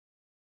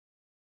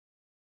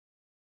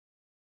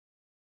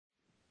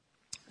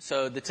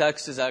So the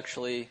text is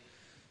actually,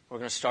 we're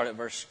going to start at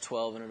verse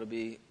 12, and it'll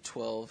be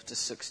 12 to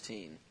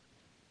 16.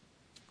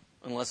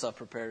 Unless I've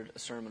prepared a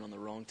sermon on the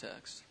wrong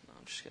text. No,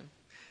 I'm just kidding.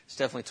 It's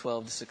definitely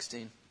 12 to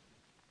 16.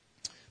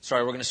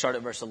 Sorry, we're going to start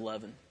at verse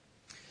 11.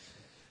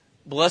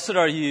 Blessed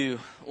are you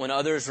when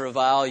others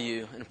revile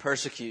you and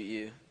persecute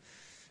you,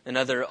 and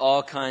utter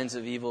all kinds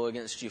of evil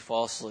against you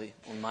falsely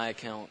on my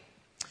account.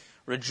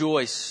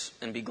 Rejoice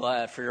and be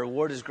glad, for your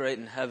reward is great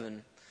in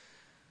heaven.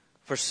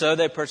 For so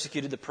they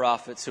persecuted the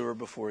prophets who were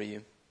before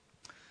you.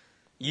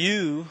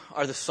 You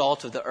are the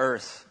salt of the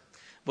earth.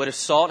 But if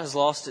salt has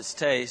lost its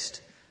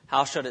taste,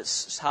 how shall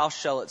its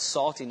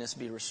saltiness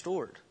be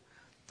restored?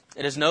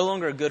 It is no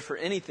longer good for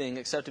anything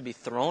except to be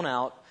thrown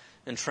out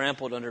and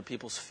trampled under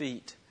people's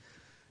feet.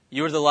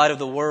 You are the light of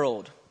the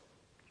world.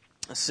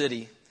 A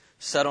city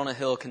set on a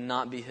hill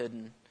cannot be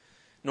hidden.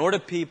 Nor do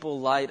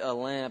people light a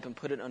lamp and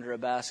put it under a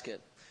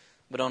basket,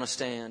 but on a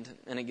stand,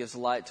 and it gives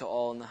light to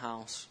all in the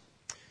house.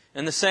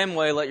 In the same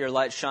way, let your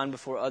light shine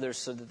before others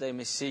so that they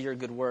may see your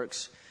good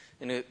works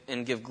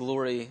and give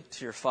glory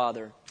to your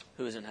Father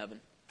who is in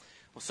heaven.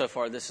 Well, so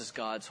far, this is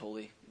God's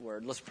holy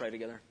word. Let's pray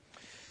together.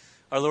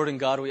 Our Lord and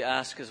God, we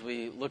ask as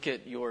we look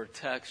at your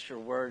text, your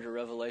word, your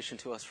revelation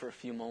to us for a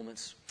few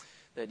moments,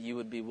 that you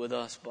would be with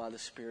us by the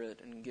Spirit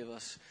and give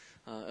us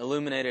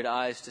illuminated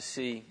eyes to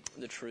see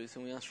the truth.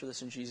 And we ask for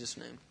this in Jesus'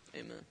 name.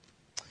 Amen.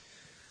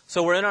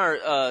 So we're in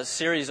our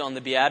series on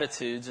the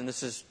Beatitudes, and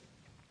this is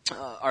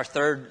our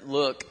third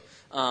look.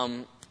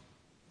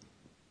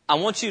 I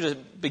want you to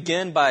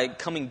begin by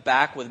coming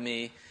back with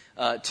me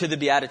to the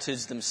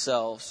Beatitudes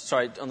themselves.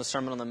 Sorry, on the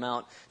Sermon on the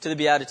Mount, to the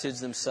Beatitudes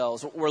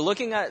themselves. We're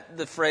looking at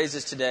the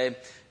phrases today,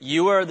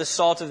 you are the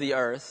salt of the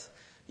earth,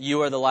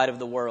 you are the light of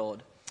the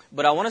world.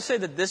 But I want to say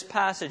that this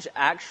passage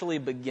actually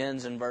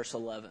begins in verse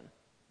 11.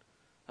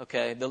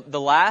 Okay,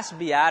 the last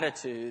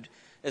Beatitude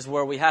is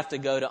where we have to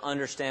go to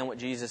understand what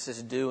Jesus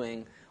is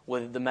doing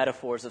with the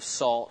metaphors of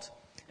salt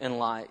and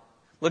light.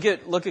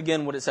 Look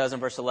again what it says in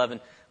verse 11.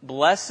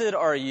 Blessed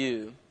are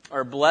you,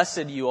 or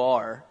blessed you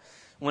are,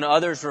 when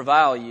others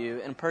revile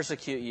you and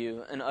persecute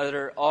you and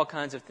utter all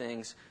kinds of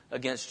things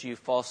against you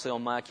falsely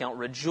on my account.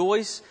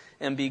 Rejoice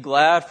and be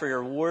glad, for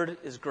your reward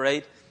is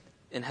great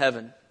in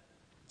heaven.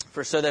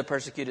 For so they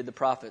persecuted the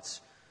prophets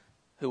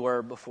who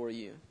were before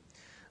you.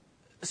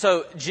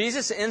 So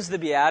Jesus ends the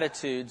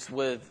Beatitudes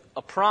with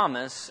a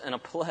promise and a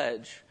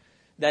pledge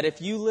that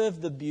if you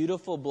live the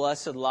beautiful,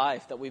 blessed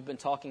life that we've been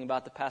talking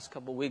about the past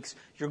couple of weeks,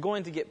 you're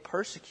going to get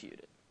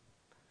persecuted.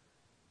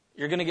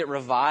 You're going to get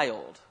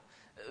reviled.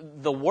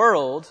 The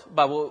world,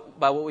 by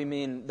what we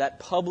mean, that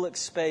public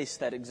space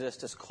that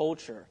exists as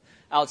culture,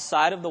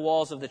 outside of the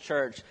walls of the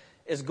church,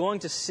 is going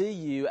to see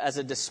you as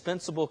a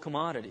dispensable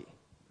commodity,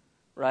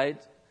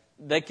 right?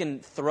 They can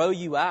throw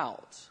you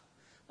out.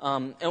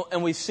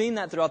 And we've seen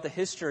that throughout the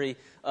history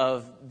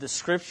of the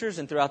Scriptures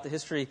and throughout the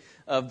history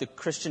of the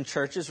Christian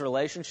church's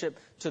relationship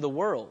to the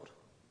world.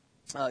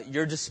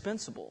 You're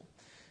dispensable.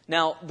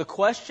 Now, the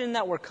question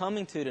that we're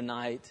coming to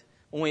tonight,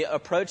 when we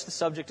approach the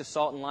subject of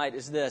salt and light,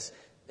 is this.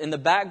 In the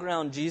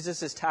background,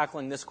 Jesus is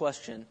tackling this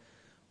question.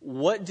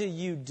 What do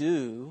you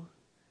do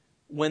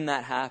when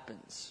that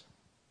happens?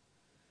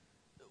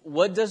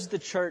 What does the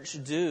church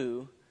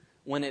do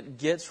when it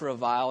gets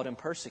reviled and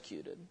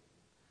persecuted?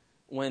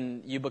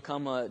 When you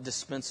become a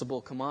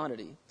dispensable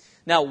commodity?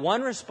 Now,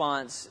 one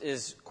response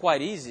is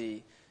quite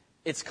easy.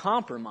 It's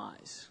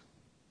compromise,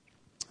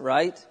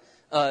 right?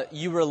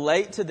 You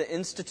relate to the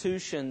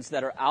institutions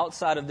that are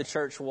outside of the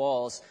church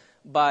walls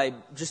by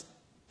just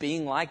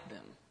being like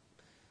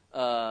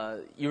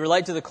them. You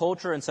relate to the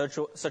culture in such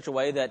a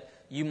way that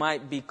you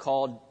might be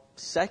called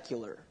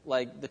secular,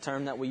 like the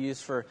term that we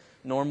use for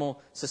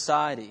normal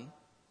society.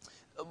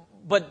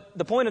 But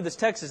the point of this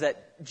text is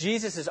that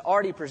Jesus has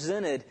already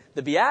presented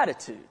the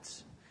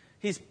Beatitudes.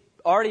 He's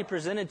already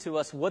presented to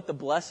us what the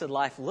blessed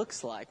life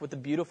looks like, what the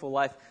beautiful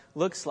life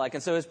looks like.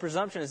 And so his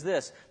presumption is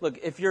this. Look,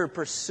 if you're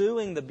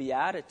pursuing the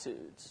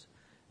Beatitudes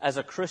as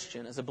a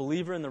Christian, as a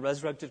believer in the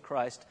resurrected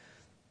Christ,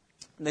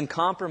 then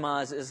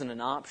compromise isn't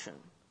an option.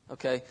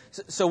 Okay?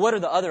 So what are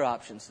the other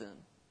options then?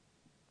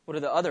 What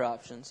are the other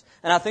options?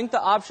 And I think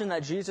the option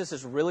that Jesus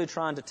is really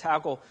trying to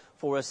tackle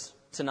for us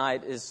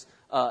tonight is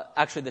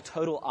actually the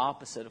total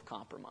opposite of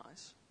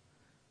compromise.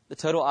 The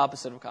total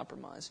opposite of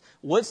compromise.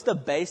 What's the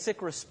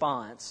basic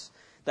response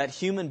that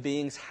human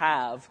beings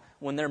have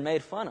when they're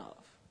made fun of?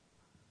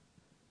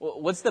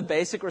 What's the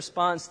basic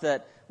response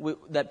that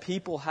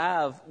people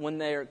have when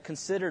they're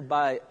considered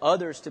by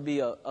others to be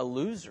a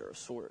loser of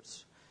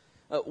sorts?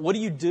 What do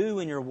you do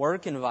in your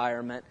work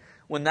environment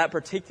when that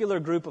particular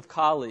group of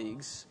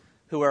colleagues,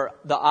 who are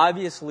the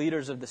obvious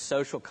leaders of the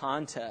social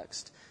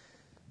context,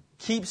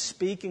 keep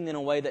speaking in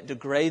a way that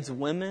degrades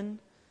women,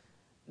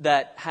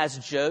 that has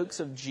jokes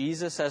of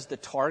Jesus as the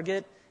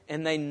target,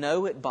 and they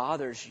know it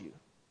bothers you.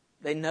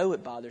 They know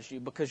it bothers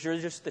you because you're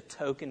just the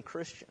token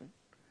Christian,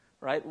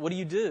 right? What do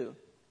you do?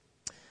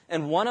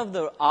 And one of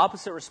the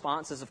opposite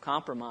responses of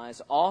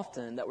compromise,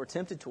 often that we're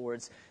tempted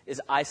towards, is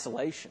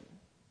isolation.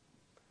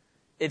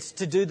 It's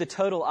to do the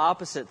total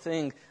opposite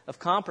thing of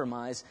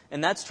compromise,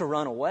 and that's to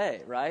run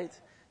away, right?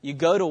 You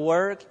go to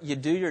work, you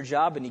do your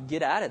job, and you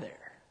get out of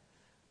there,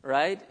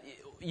 right?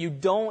 You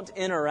don't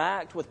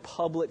interact with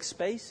public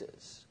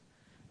spaces.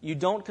 You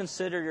don't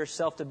consider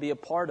yourself to be a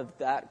part of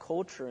that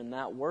culture and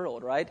that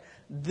world, right?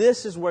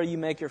 This is where you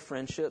make your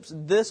friendships.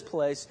 This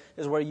place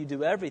is where you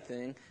do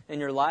everything, and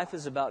your life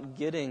is about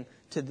getting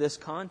to this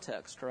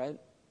context, right?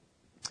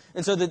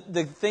 And so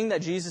the thing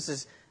that Jesus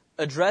is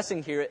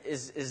addressing here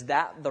is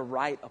that the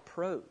right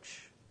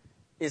approach?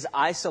 Is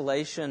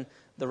isolation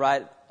the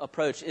right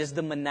approach? Is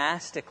the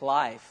monastic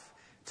life,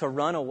 to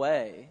run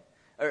away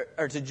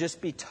or to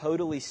just be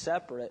totally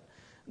separate,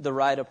 the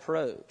right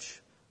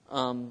approach?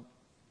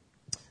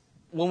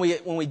 When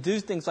we do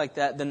things like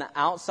that, then the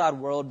outside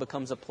world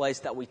becomes a place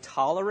that we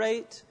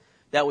tolerate,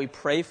 that we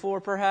pray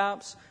for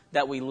perhaps,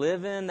 that we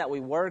live in, that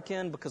we work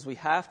in because we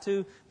have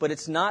to, but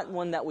it's not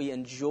one that we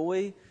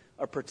enjoy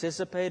or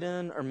participate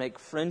in or make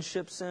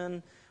friendships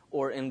in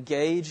or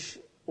engage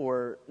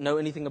or know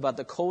anything about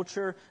the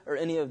culture or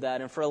any of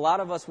that. And for a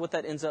lot of us, what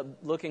that ends up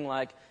looking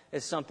like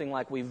is something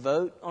like we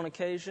vote on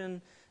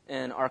occasion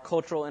and our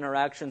cultural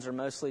interactions are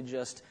mostly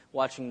just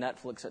watching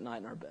Netflix at night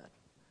in our bed,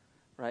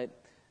 right?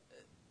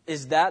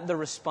 Is that the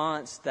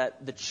response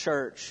that the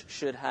church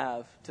should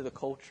have to the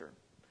culture?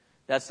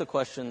 That's the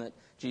question that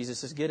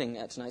Jesus is getting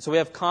at tonight. So we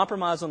have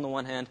compromise on the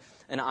one hand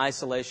and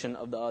isolation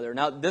of the other.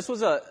 Now, this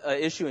was an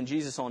issue in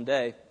Jesus' own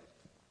day.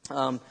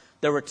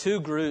 There were two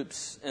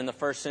groups in the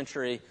first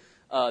century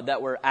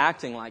that were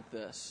acting like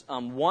this.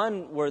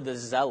 One were the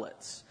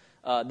Zealots.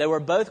 They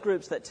were both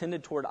groups that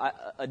tended toward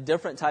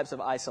different types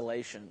of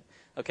isolation.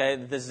 Okay,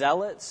 the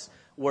Zealots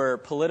were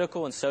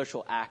political and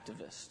social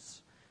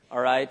activists.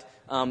 All right,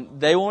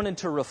 they wanted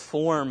to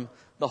reform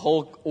the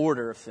whole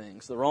order of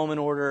things, the Roman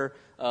order,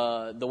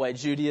 the way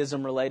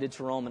Judaism related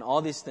to Rome, and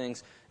all these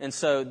things. And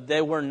so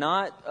they were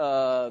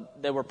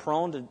they were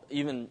prone to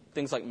even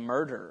things like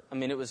murder. I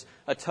mean, it was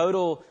a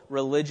total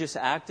religious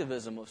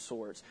activism of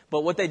sorts.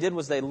 But what they did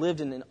was they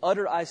lived in an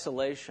utter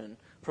isolation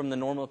from the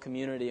normal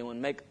community and would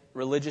make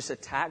religious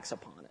attacks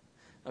upon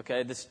it.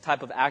 Okay, this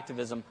type of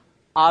activism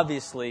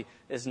obviously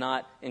is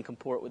not in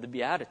comport with the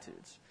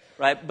Beatitudes,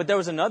 right? But there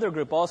was another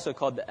group also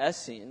called the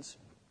Essenes.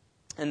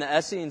 And the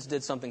Essenes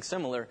did something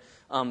similar.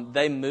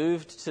 They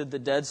moved to the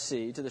Dead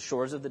Sea, to the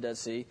shores of the Dead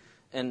Sea,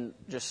 and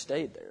just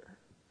stayed there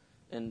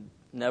and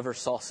never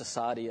saw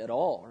society at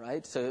all,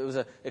 right? So it was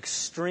an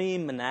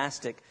extreme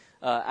monastic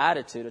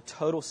attitude, a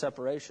total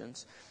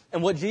separations.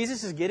 And what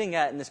Jesus is getting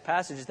at in this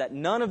passage is that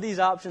none of these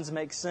options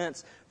make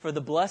sense for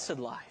the blessed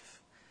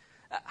life.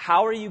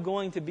 How are you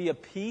going to be a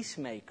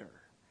peacemaker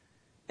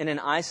in an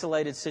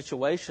isolated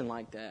situation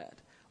like that,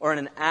 or in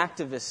an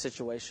activist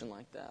situation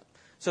like that?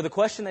 So the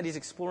question that he's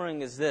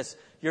exploring is this: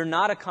 you're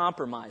not a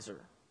compromiser.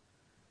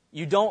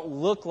 You don't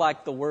look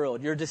like the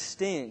world. You're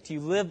distinct. You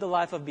live the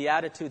life of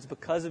Beatitudes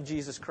because of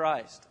Jesus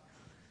Christ.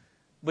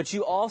 But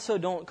you also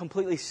don't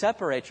completely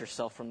separate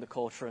yourself from the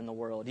culture and the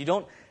world. You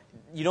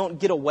don't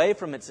get away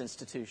from its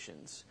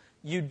institutions.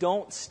 You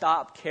don't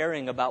stop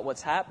caring about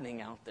what's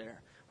happening out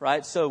there,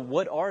 right? So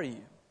what are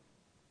you?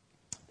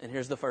 And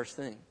here's the first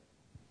thing.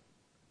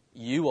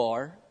 You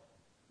are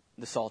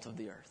the salt of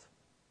the earth.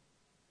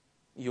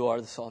 You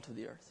are the salt of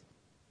the earth.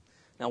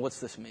 Now, what's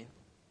this mean?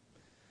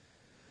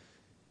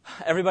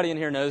 Everybody in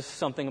here knows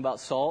something about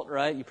salt,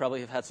 right? You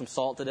probably have had some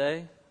salt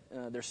today.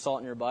 There's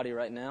salt in your body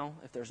right now.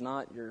 If there's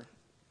not, you're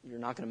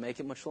not going to make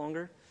it much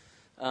longer.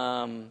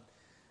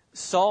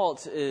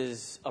 Salt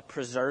is a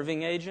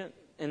preserving agent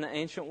in the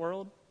ancient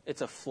world.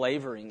 It's a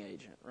flavoring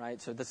agent,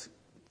 right? So that's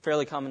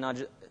fairly common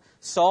knowledge.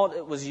 Salt,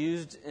 it was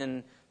used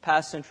in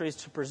past centuries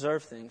to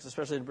preserve things,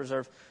 especially to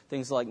preserve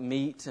things like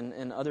meat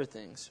and other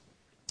things.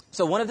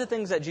 So one of the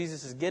things that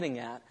Jesus is getting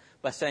at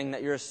by saying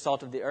that you're a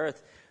salt of the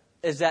earth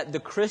is that the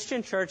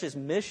Christian church's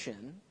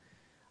mission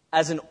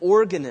as an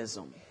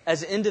organism,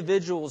 as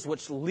individuals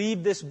which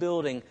leave this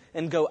building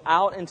and go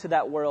out into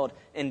that world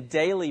and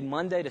daily,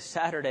 Monday to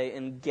Saturday,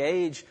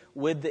 engage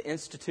with the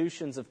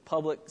institutions of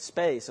public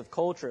space, of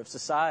culture, of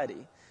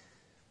society,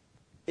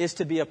 is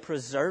to be a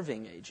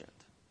preserving agent.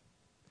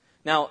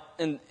 Now,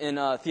 in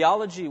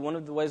theology, one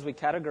of the ways we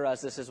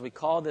categorize this is we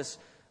call this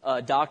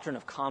doctrine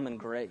of common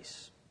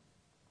grace.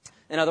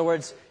 In other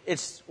words,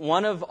 it's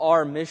one of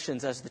our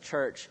missions as the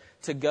church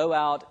to go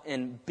out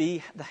and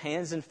be the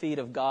hands and feet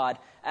of God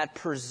at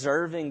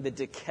preserving the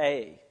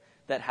decay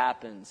that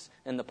happens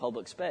in the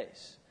public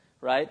space,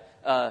 right?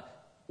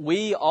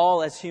 We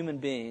all as human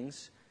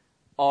beings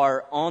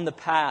are on the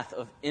path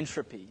of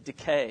entropy,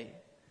 decay,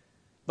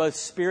 both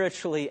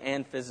spiritually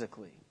and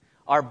physically.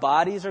 Our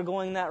bodies are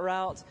going that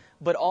route,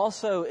 but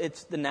also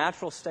it's the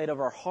natural state of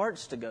our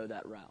hearts to go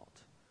that route.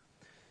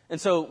 And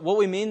so what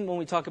we mean when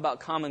we talk about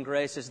common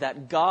grace is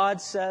that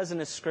God says in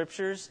His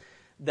Scriptures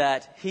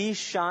that He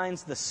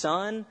shines the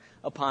sun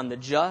upon the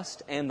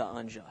just and the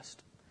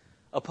unjust,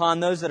 upon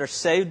those that are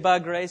saved by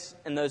grace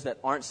and those that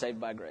aren't saved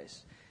by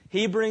grace.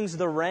 He brings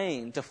the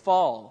rain to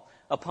fall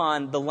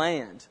upon the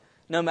land,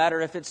 no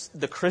matter if it's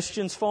the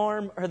Christian's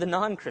farm or the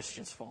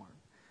non-Christian's farm,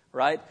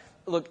 right?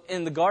 look,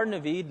 in the Garden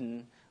of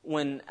Eden,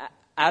 when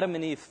Adam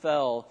and Eve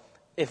fell,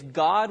 if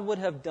God would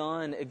have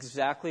done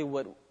exactly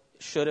what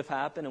should have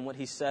happened and what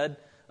he said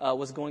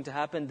was going to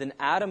happen, then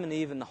Adam and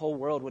Eve and the whole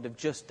world would have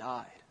just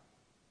died.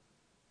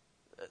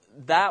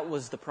 That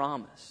was the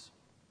promise.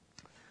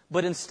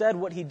 But instead,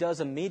 what he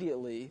does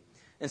immediately,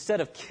 instead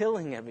of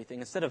killing everything,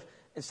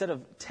 instead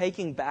of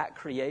taking back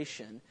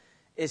creation,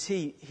 is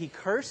he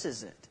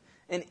curses it.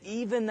 And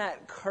even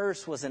that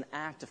curse was an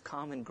act of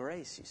common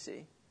grace, you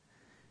see.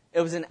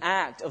 It was an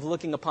act of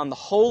looking upon the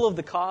whole of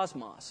the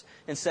cosmos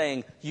and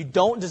saying, you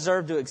don't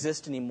deserve to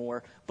exist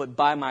anymore, but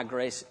by my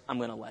grace, I'm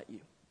going to let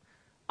you.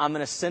 I'm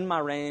going to send my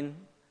rain.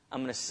 I'm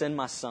going to send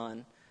my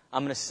son.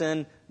 I'm going to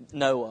send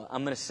Noah.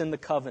 I'm going to send the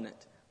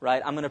covenant,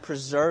 right? I'm going to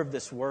preserve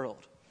this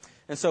world.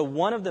 And so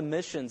one of the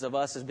missions of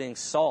us as being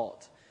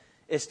salt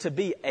is to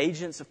be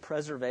agents of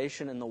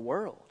preservation in the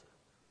world,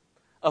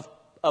 of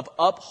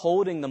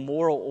upholding the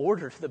moral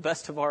order to the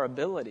best of our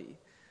ability,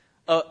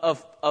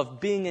 of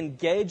being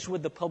engaged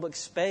with the public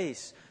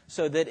space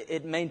so that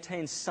it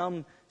maintains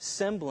some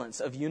semblance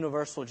of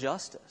universal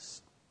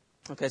justice.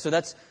 Okay, so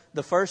that's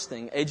the first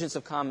thing, agents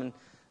of common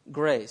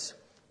grace.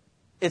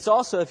 It's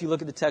also, if you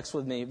look at the text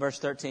with me, verse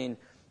 13,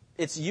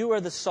 it's you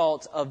are the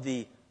salt of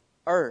the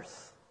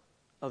earth.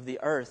 Of the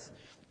earth.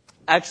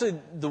 Actually,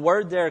 the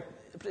word there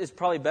is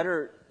probably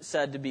better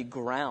said to be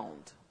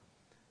ground.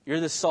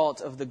 You're the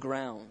salt of the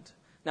ground.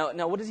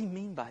 Now, what does he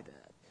mean by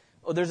that?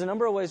 Well, there's a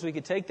number of ways we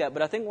could take that,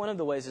 but I think one of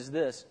the ways is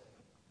this.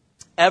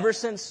 Ever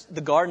since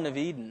the Garden of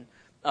Eden,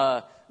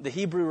 the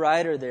Hebrew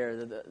writer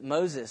there,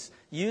 Moses,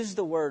 used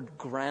the word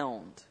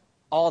ground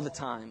all the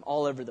time,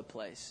 all over the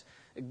place.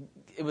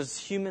 It was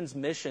humans'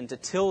 mission to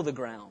till the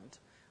ground,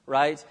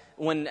 right?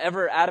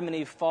 Whenever Adam and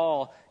Eve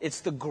fall,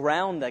 it's the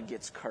ground that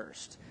gets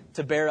cursed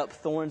to bear up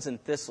thorns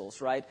and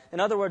thistles, right? In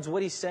other words,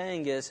 what he's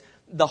saying is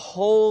the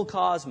whole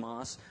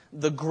cosmos,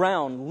 the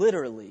ground,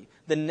 literally,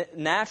 the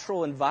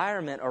natural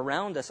environment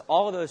around us,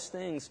 all of those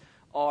things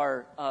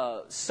are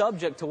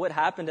subject to what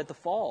happened at the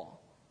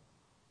fall.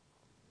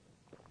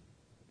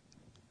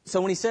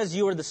 So when he says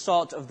you are the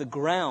salt of the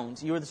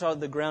ground, you are the salt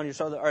of the ground, you're the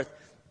salt of the earth,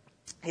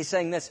 he's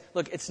saying this,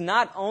 look, it's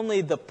not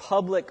only the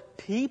public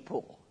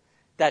people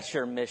that's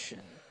your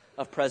mission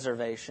of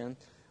preservation,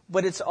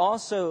 but it's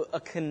also a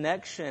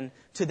connection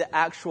to the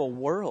actual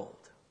world.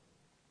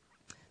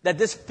 That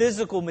this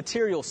physical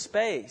material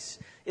space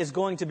is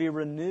going to be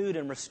renewed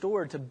and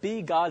restored to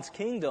be God's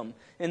kingdom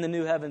in the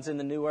new heavens and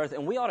the new earth,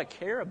 and we ought to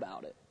care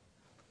about it.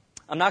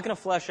 I'm not going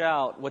to flesh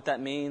out what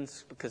that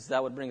means because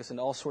that would bring us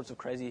into all sorts of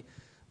crazy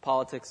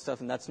politics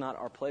stuff, and that's not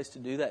our place to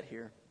do that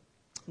here.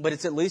 But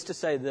it's at least to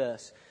say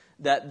this,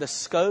 that the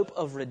scope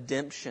of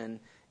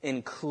redemption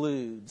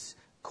includes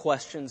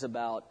questions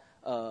about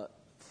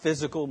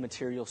physical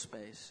material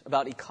space,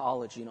 about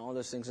ecology and all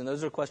those things. And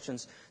those are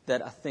questions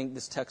that I think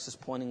this text is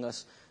pointing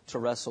us to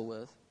wrestle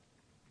with.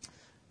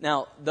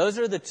 Now, those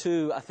are the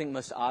two, I think,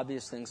 most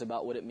obvious things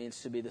about what it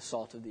means to be the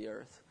salt of the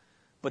earth.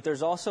 But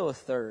there's also a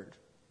third.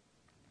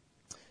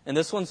 And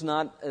this one's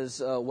not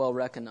as well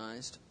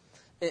recognized.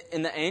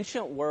 In the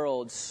ancient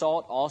world,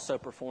 salt also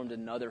performed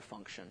another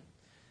function.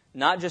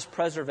 Not just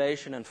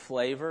preservation and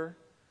flavor,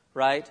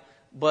 right?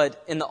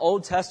 But in the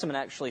Old Testament,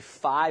 actually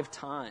 5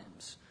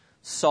 times,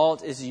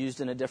 salt is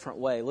used in a different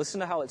way. Listen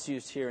to how it's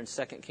used here in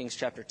 2 Kings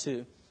chapter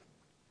 2.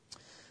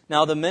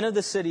 Now the men of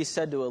the city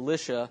said to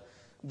Elisha,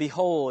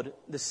 "Behold,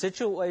 the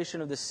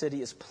situation of the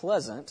city is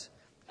pleasant,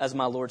 as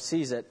my Lord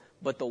sees it,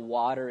 but the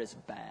water is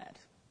bad."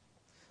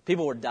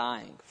 People were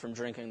dying from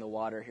drinking the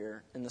water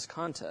here in this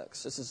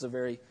context. This is a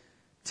very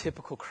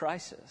typical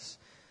crisis,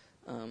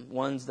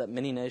 ones that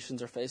many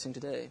nations are facing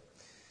today.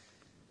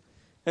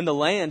 And the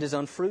land is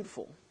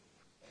unfruitful.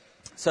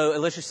 So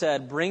Elisha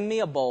said, "Bring me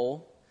a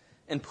bowl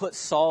and put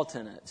salt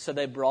in it." So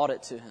they brought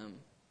it to him.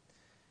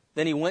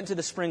 Then he went to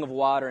the spring of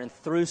water and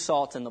threw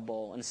salt in the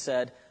bowl and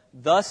said,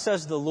 "Thus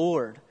says the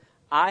Lord,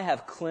 I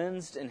have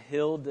cleansed and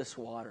healed this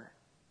water.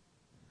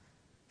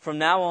 From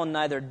now on,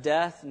 neither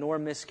death nor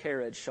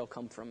miscarriage shall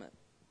come from it."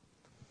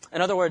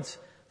 In other words,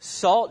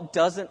 salt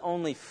doesn't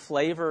only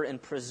flavor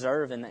and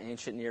preserve in the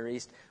ancient Near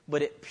East,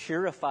 but it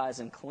purifies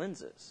and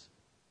cleanses.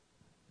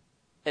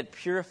 It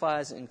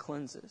purifies and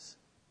cleanses.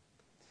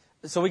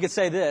 So we could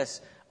say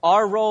this,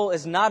 our role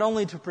is not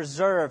only to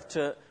preserve,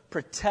 to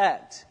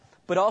protect,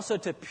 but also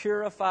to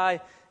purify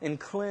and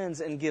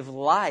cleanse and give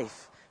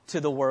life to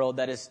the world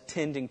that is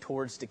tending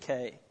towards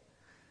decay.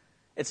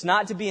 It's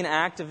not to be an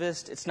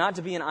activist, it's not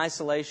to be in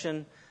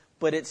isolation,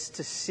 but it's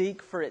to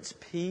seek for its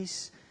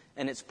peace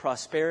and its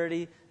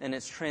prosperity and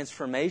its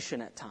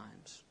transformation at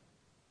times.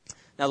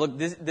 Now look,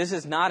 this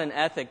is not an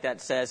ethic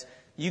that says,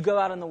 you go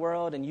out in the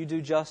world and you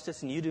do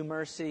justice and you do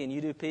mercy and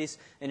you do peace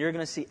and you're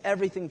going to see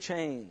everything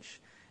change.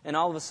 And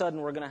all of a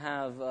sudden we're going to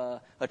have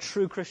a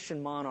true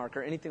Christian monarch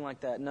or anything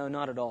like that. No,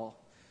 not at all.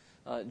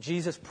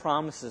 Jesus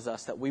promises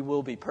us that we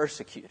will be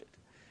persecuted.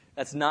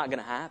 That's not going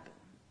to happen.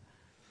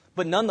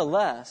 But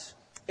nonetheless,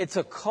 it's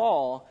a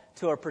call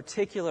to a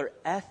particular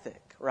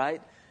ethic,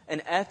 right?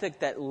 An ethic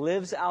that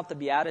lives out the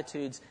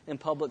Beatitudes in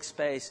public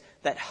space,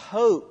 that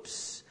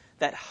hopes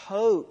that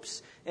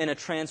hopes in a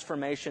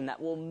transformation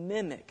that will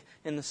mimic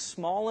in the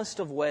smallest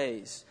of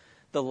ways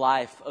the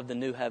life of the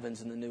new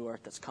heavens and the new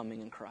earth that's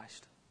coming in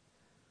Christ.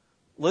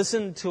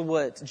 Listen to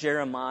what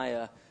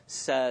Jeremiah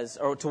says,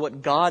 or to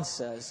what God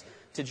says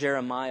to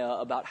Jeremiah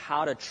about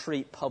how to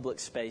treat public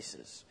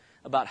spaces,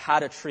 about how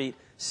to treat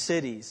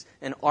cities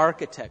and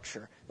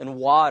architecture and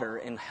water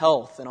and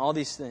health and all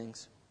these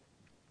things.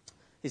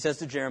 He says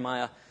to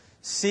Jeremiah,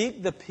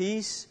 "Seek the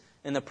peace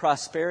and the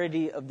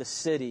prosperity of the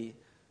city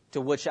to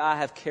which I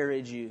have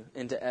carried you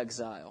into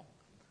exile.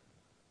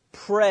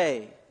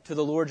 Pray to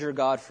the Lord your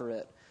God for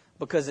it,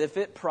 because if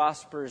it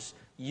prospers,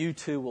 you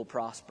too will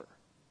prosper."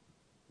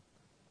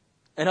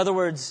 In other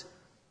words,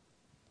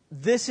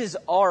 this is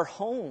our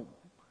home.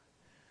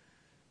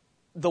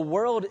 The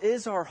world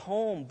is our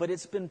home, but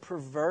it's been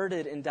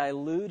perverted and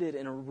diluted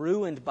and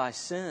ruined by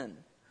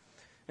sin.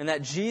 And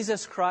that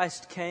Jesus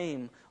Christ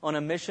came on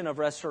a mission of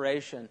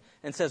restoration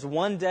and says,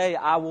 one day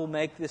I will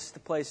make this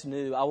place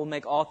new. I will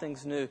make all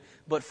things new.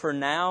 But for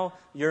now,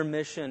 your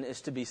mission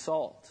is to be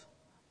salt,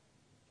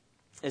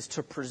 is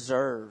to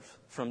preserve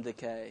from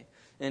decay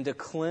and to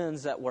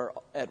cleanse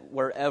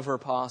wherever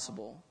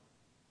possible.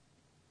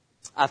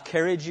 I've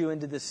carried you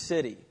into this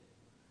city,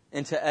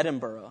 into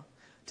Edinburgh,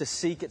 to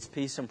seek its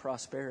peace and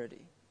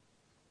prosperity.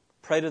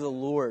 Pray to the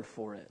Lord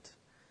for it,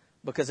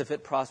 because if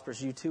it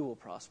prospers, you too will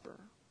prosper.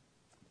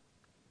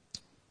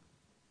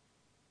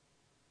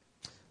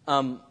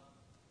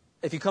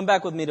 If you come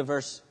back with me to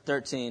verse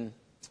 13,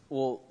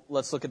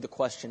 let's look at the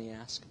question he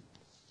asked.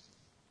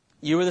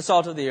 You are the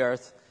salt of the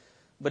earth,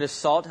 but if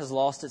salt has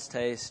lost its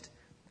taste,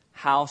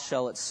 how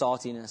shall its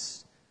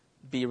saltiness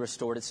be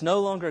restored? It's no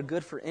longer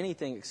good for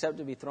anything except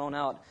to be thrown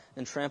out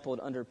and trampled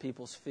under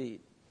people's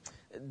feet.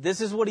 This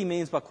is what he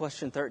means by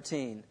question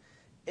 13.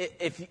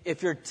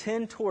 If you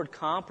tend toward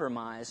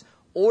compromise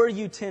or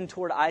you tend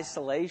toward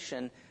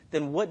isolation,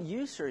 then what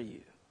use are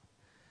you?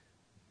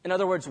 In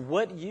other words,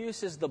 what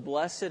use is the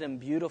blessed and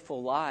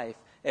beautiful life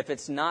if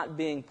it's not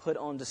being put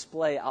on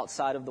display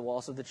outside of the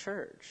walls of the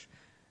church?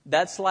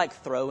 That's like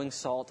throwing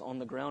salt on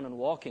the ground and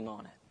walking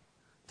on it.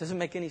 Doesn't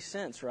make any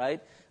sense, right?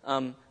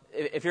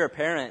 If you're a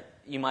parent,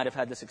 you might have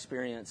had this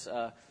experience.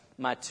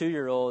 My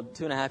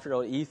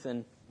 2.5-year-old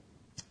Ethan,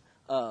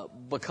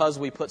 because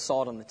we put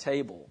salt on the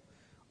table,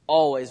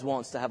 always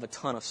wants to have a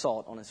ton of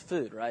salt on his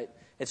food, right?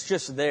 It's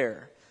just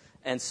there.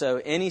 And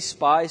so any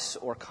spice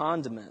or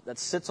condiment that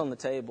sits on the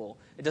table,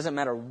 it doesn't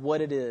matter what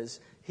it is,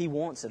 he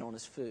wants it on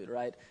his food,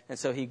 right? And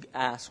so he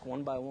asks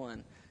one by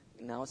one,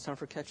 now it's time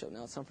for ketchup,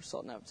 now it's time for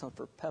salt, now it's time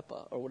for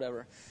pepper or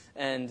whatever.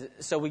 And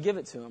so we give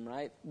it to him,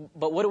 right?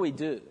 But what do we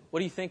do?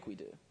 What do you think we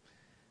do?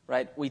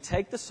 Right? We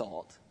take the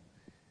salt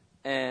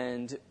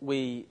and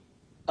we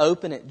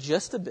open it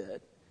just a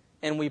bit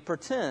and we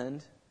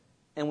pretend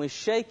and we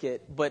shake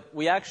it, but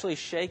we actually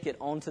shake it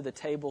onto the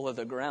table or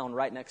the ground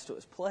right next to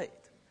his plate.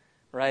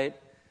 Right?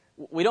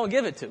 We don't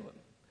give it to him.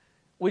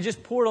 We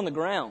just pour it on the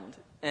ground,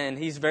 and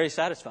he's very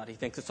satisfied. He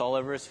thinks it's all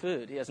over his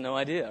food. He has no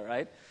idea,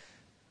 right?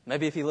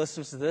 Maybe if he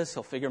listens to this,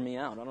 he'll figure me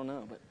out. I don't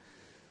know. But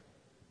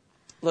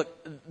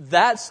look,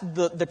 that's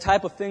the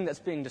type of thing that's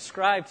being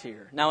described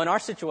here. Now, in our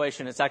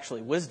situation, it's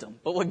actually wisdom.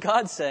 But what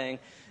God's saying,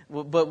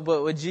 but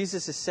what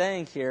Jesus is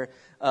saying here,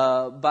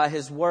 by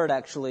His word,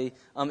 actually,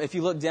 if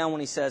you look down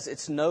when He says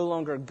it's no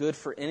longer good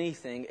for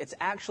anything, it's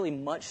actually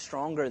much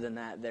stronger than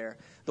that there.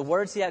 The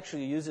words He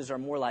actually uses are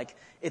more like,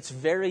 it's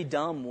very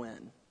dumb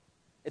when.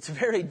 It's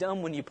very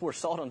dumb when you pour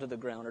salt onto the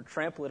ground or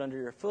trample it under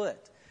your foot.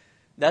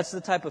 That's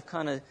the type of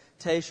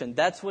connotation.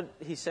 That's what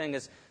He's saying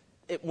is,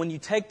 when you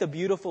take the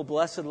beautiful,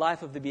 blessed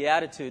life of the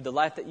Beatitude, the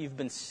life that you've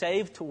been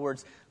saved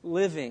towards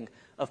living,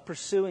 of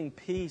pursuing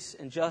peace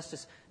and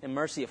justice and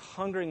mercy, of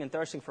hungering and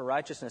thirsting for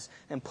righteousness,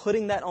 and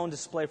putting that on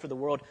display for the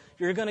world,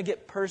 you're going to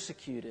get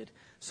persecuted.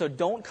 So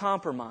don't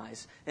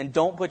compromise and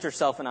don't put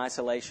yourself in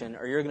isolation,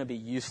 or you're going to be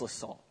useless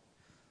salt.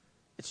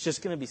 It's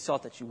just going to be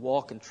salt that you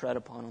walk and tread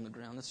upon on the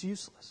ground. That's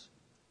useless.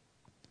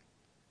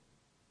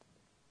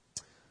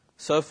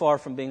 So far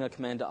from being a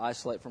command to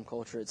isolate from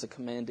culture, it's a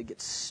command to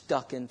get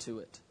stuck into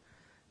it,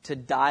 to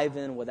dive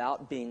in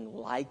without being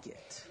like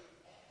it,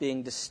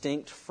 being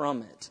distinct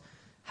from it,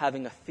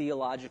 having a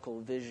theological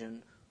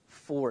vision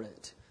for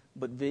it,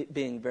 but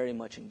being very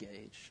much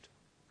engaged.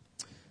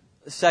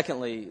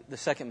 Secondly, the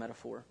second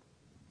metaphor,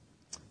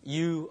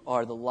 you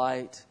are the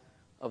light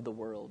of the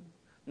world.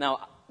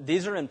 Now,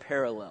 these are in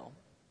parallel.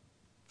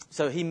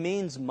 So he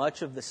means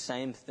much of the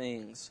same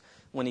things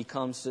when he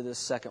comes to this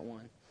second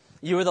one.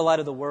 You are the light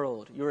of the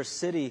world. You are a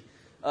city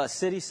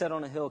set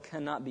on a hill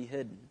cannot be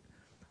hidden.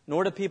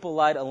 Nor do people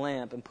light a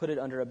lamp and put it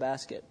under a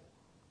basket,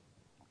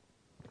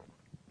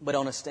 but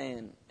on a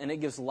stand, and it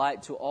gives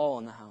light to all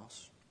in the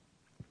house.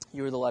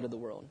 You are the light of the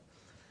world.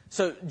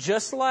 So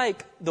just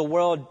like the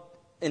world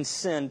in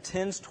sin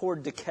tends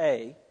toward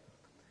decay,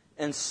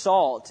 and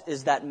salt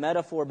is that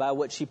metaphor by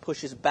which he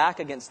pushes back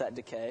against that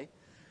decay,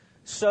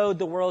 so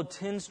the world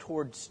tends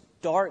towards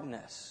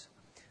darkness,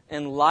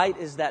 and light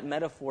is that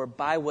metaphor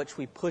by which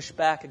we push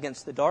back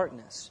against the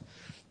darkness.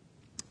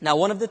 Now,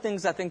 one of the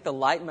things I think the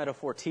light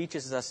metaphor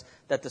teaches us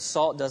that the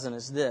salt doesn't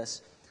is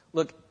this.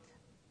 Look,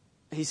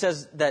 he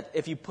says that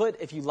if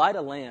you light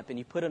a lamp and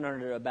you put it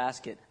under a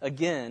basket,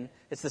 again,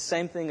 it's the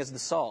same thing as the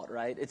salt,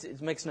 right?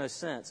 It makes no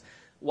sense.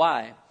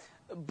 Why?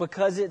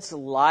 Because it's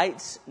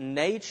light's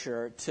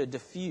nature to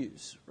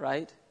diffuse,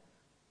 right?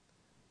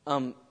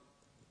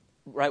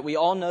 Right. We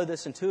all know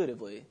this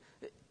intuitively.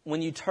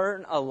 When you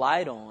turn a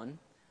light on,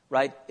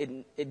 right,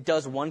 it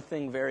does one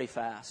thing very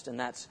fast, and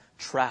that's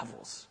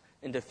travels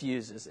and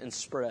diffuses and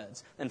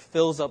spreads and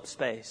fills up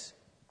space,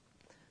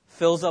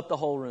 fills up the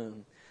whole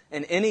room.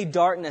 And any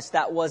darkness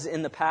that was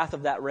in the path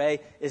of that ray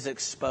is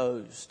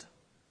exposed,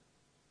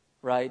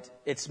 right?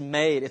 It's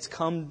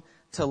come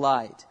to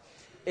light.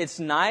 It's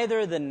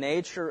neither the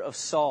nature of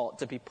salt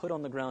to be put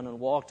on the ground and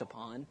walked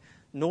upon,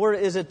 nor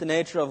is it the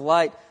nature of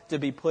light to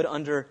be put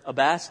under a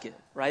basket,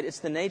 right? It's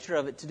the nature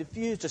of it to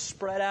diffuse, to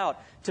spread out,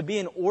 to be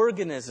an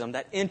organism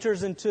that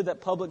enters into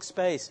that public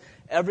space.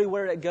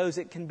 Everywhere it goes,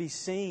 it can be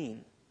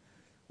seen.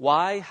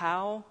 Why?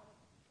 How?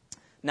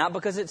 Not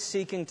because it's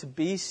seeking to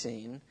be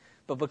seen,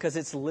 but because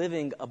it's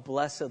living a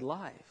blessed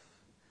life,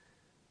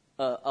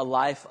 a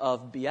life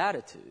of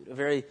beatitude, a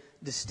very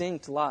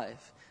distinct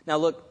life. Now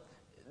look,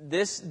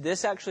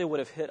 this actually would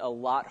have hit a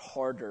lot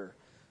harder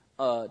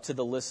to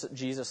the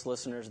Jesus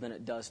listeners than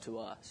it does to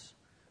us,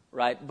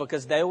 right?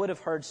 Because they would have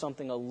heard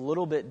something a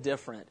little bit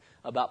different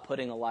about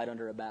putting a light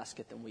under a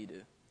basket than we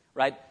do,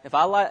 right? If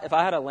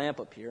I had a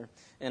lamp up here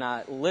and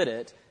I lit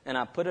it and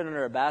I put it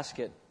under a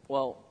basket,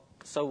 well,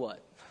 so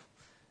what?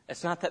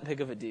 It's not that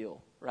big of a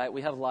deal, right?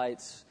 We have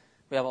lights.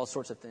 We have all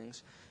sorts of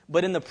things.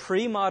 But in the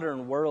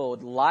pre-modern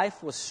world,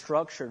 life was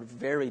structured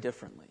very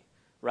differently,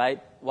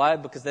 right? Why?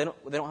 Because they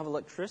don't have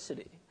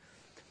electricity.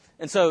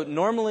 And so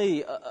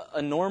normally,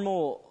 a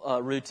normal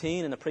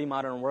routine in the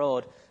pre-modern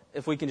world,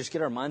 if we can just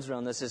get our minds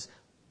around this, is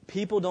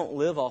people don't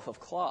live off of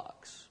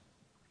clocks.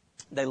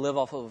 They live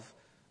off of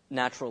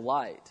natural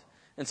light.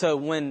 And so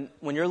when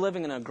you're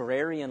living an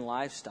agrarian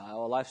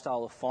lifestyle, a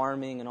lifestyle of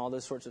farming and all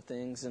those sorts of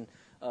things, and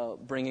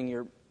bringing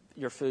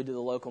your food to the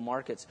local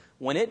markets,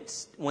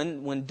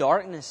 when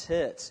darkness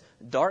hits,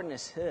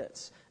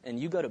 and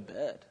you go to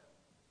bed,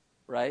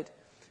 right?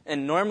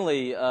 And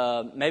normally,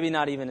 maybe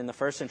not even in the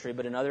first century,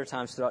 but in other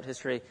times throughout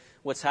history,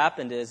 what's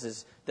happened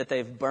is that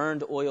they've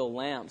burned oil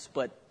lamps,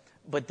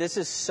 but this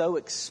is so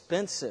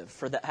expensive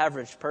for the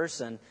average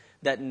person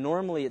that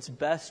normally it's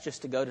best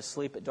just to go to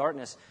sleep at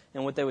darkness.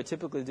 And what they would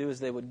typically do is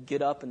they would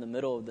get up in the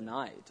middle of the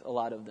night, a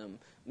lot of them,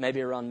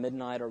 maybe around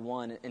midnight or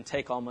 1, and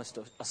take almost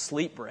a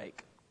sleep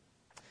break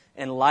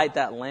and light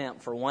that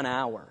lamp for 1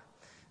 hour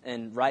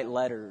and write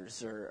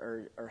letters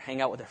or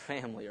hang out with their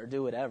family or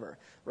do whatever,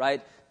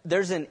 right?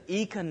 There's an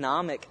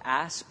economic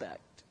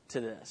aspect to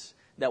this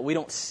that we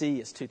don't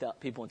see as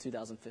people in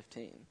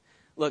 2015.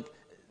 Look,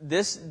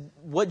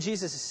 what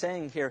Jesus is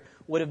saying here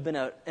would have been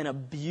an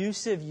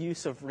abusive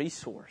use of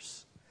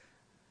resource.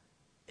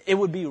 It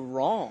would be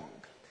wrong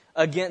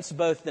against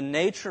both the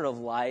nature of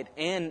light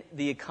and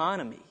the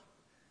economy,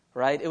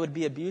 right? It would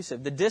be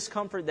abusive. The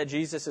discomfort that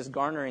Jesus is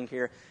garnering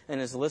here in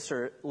his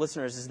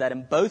listeners is that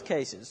in both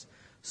cases,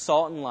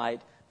 salt and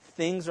light,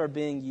 things are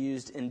being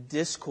used in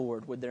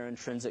discord with their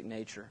intrinsic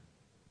nature.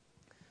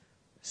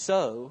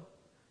 So,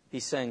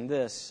 he's saying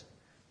this: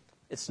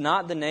 it's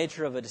not the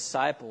nature of a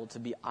disciple to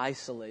be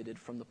isolated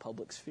from the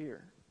public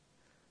sphere,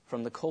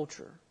 from the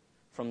culture,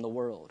 from the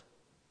world.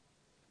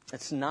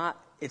 It's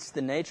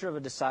the nature of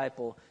a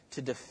disciple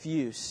to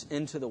diffuse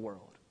into the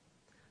world,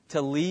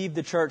 to leave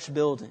the church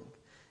building,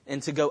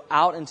 and to go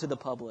out into the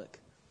public,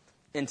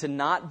 and to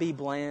not be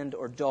bland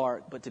or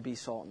dark, but to be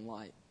salt and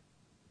light.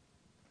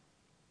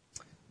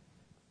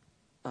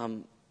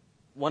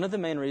 One of the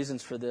main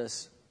reasons for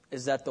this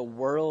is that the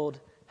world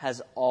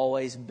has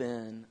always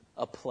been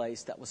a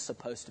place that was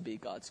supposed to be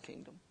God's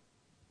kingdom.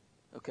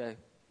 Okay?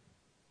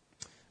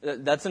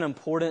 That's an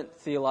important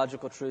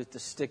theological truth to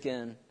stick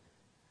in,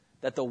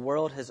 that the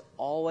world has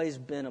always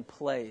been a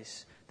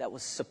place that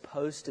was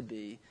supposed to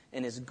be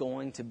and is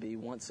going to be,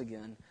 once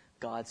again,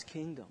 God's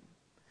kingdom.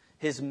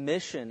 His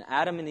mission,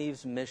 Adam and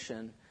Eve's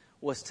mission,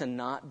 was to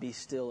not be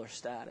still or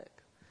static,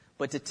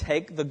 but to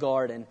take the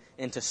garden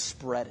and to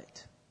spread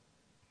it.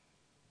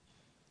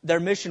 Their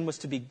mission was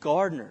to be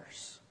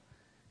gardeners,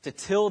 to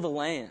till the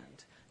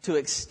land, to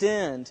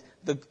extend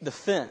the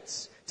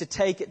fence, to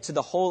take it to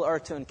the whole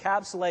earth, to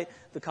encapsulate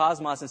the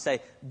cosmos and say,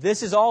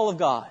 this is all of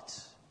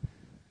God's.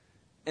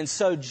 And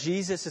so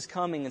Jesus is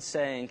coming and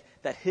saying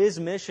that his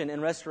mission in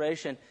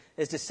restoration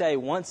is to say,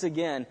 once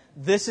again,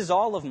 this is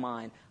all of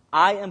mine.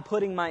 I am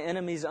putting my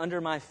enemies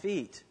under my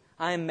feet.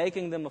 I am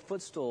making them a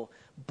footstool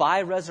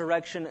by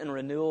resurrection and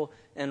renewal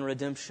and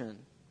redemption.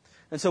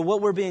 And so what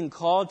we're being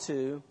called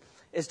to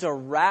is to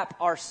wrap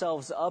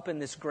ourselves up in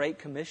this Great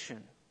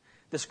Commission.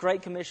 This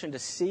Great Commission to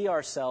see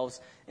ourselves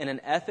in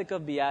an ethic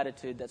of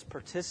beatitude that's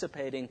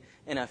participating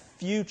in a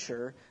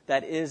future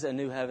that is a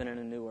new heaven and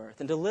a new earth.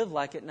 And to live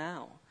like it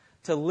now.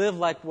 To live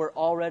like we're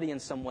already in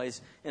some ways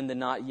in the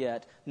not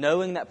yet.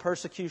 Knowing that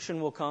persecution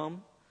will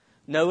come.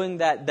 Knowing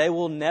that they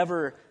will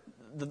never,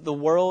 the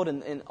world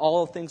and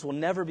all things will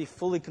never be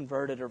fully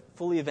converted or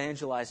fully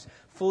evangelized,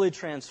 fully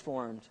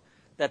transformed.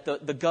 that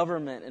the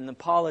government and the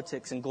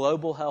politics and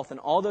global health and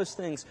all those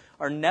things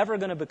are never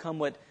going to become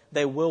what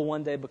they will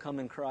one day become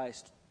in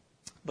Christ.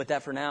 But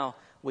that for now,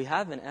 we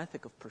have an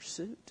ethic of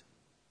pursuit.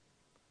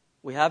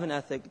 We have an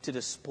ethic to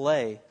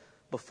display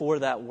before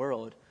that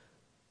world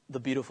the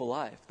beautiful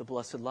life, the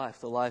blessed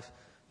life, the life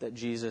that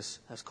Jesus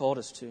has called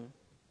us to.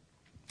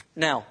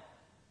 Now,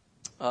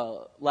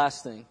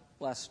 last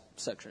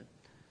section.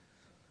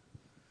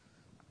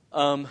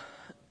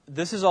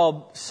 This is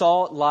all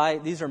salt,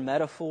 light. These are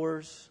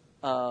metaphors,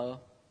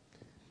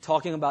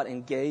 talking about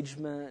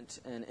engagement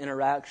and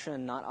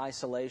interaction, not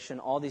isolation.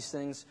 All these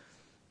things,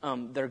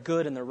 they're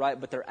good and they're right,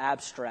 but they're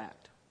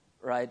abstract,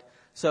 right?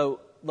 So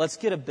let's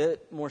get a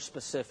bit more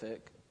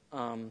specific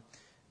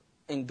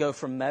and go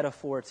from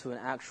metaphor to an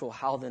actual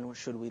how then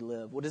should we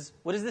live. What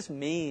does this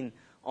mean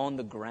on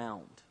the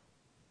ground?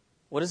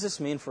 What does this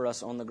mean for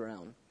us on the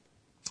ground?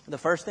 The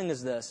first thing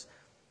is this.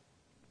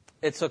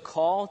 It's a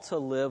call to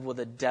live with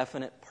a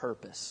definite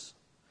purpose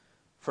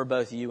for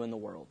both you and the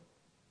world.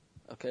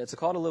 Okay, it's a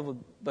call to live with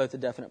both a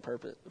definite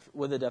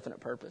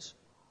purpose.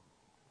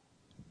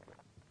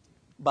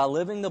 By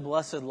living the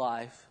blessed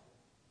life,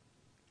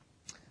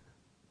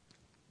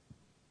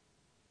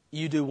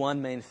 you do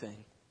one main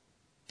thing,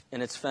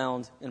 and it's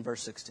found in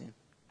verse 16.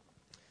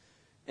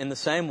 In the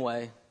same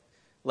way,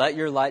 let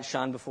your light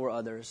shine before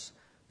others,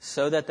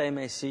 so that they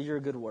may see your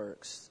good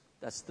works.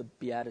 That's the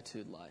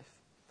beatitude life.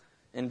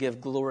 And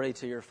give glory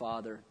to your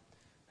Father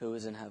who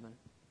is in heaven.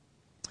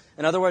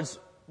 In other words,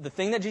 the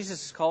thing that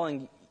Jesus is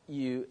calling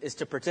you is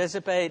to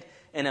participate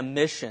in a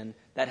mission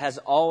that has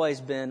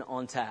always been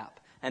on tap.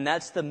 And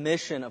that's the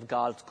mission of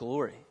God's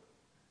glory.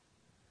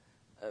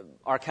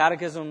 Our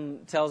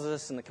catechism tells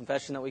us in the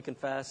confession that we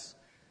confess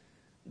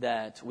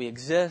that we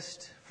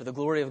exist for the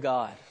glory of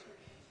God,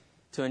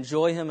 to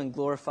enjoy Him and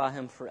glorify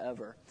Him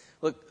forever.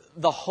 Look,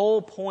 the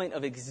whole point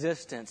of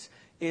existence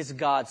is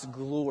God's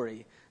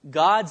glory.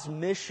 God's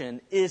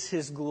mission is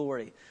His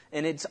glory.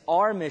 And it's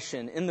our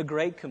mission in the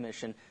Great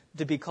Commission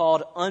to be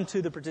called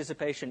unto the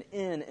participation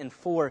in and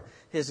for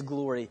His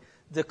glory.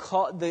 The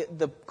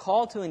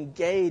call to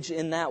engage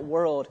in that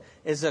world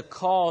is a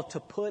call to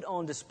put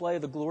on display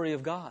the glory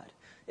of God.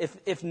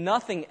 If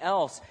nothing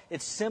else,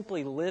 it's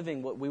simply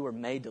living what we were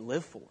made to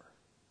live for.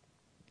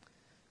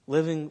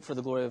 Living for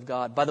the glory of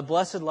God. By the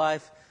blessed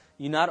life,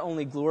 you not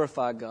only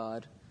glorify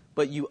God,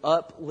 but you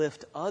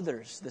uplift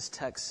others, this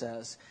text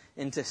says,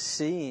 into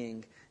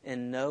seeing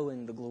and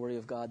knowing the glory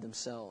of God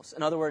themselves.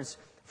 In other words,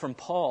 from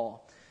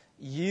Paul,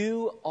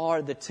 you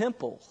are the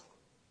temple.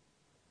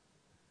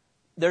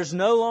 There's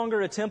no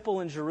longer a temple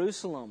in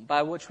Jerusalem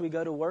by which we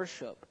go to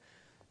worship.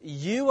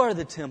 You are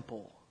the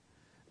temple.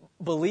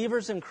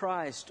 Believers in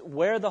Christ,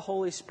 where the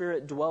Holy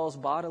Spirit dwells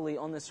bodily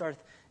on this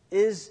earth,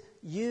 is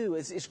you,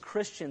 is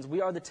Christians. We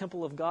are the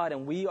temple of God,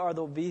 and we are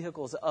the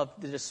vehicles of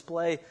the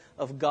display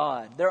of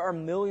God. There are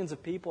millions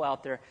of people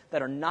out there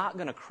that are not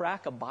going to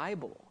crack a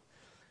Bible,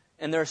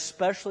 and they're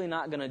especially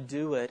not going to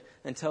do it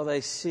until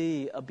they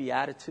see a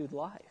beatitude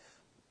life.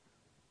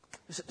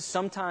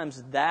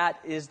 Sometimes that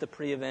is the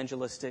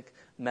pre-evangelistic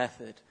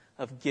method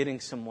of getting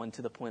someone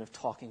to the point of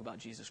talking about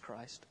Jesus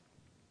Christ.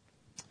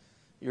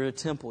 You're a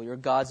temple. You're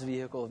God's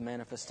vehicle of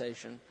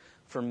manifestation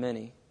for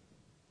many.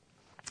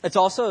 It's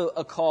also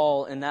a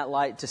call in that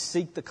light to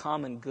seek the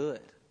common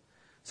good.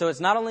 So it's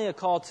not only a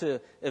call to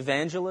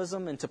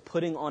evangelism and to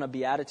putting on a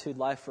beatitude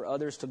life for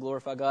others to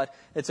glorify God.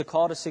 It's a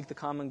call to seek the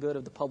common good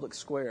of the public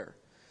square.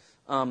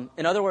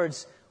 In other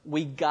words,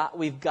 we've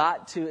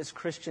got to, as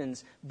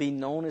Christians, be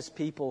known as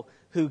people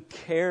who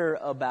care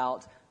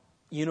about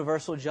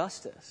universal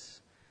justice,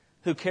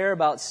 who care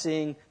about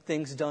seeing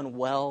things done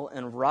well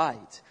and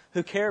right,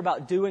 who care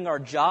about doing our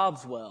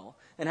jobs well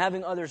and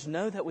having others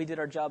know that we did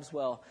our jobs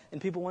well,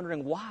 and people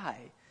wondering why.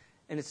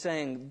 And it's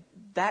saying,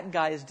 that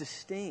guy is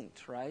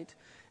distinct, right?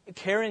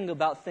 Caring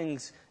about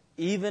things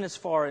even as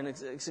far and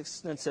as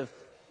extensive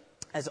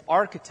as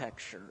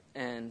architecture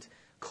and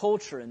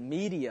culture and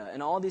media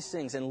and all these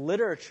things and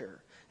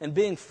literature, and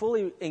being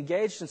fully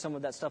engaged in some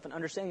of that stuff and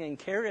understanding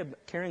and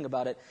caring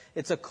about it.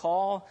 It's a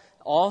call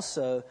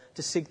also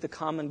to seek the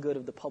common good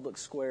of the public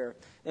square.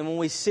 And when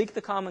we seek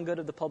the common good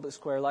of the public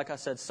square, like I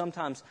said,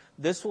 sometimes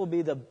this will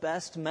be the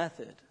best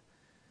method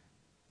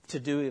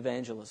to do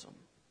evangelism,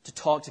 to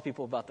talk to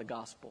people about the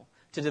gospel,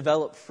 to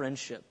develop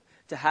friendship,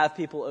 to have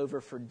people over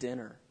for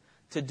dinner,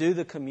 to do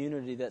the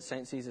community that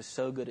St. C's is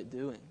so good at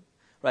doing.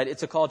 Right?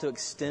 It's a call to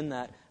extend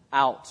that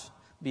out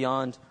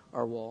beyond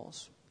our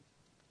walls.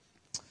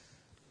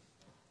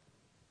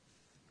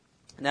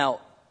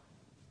 Now,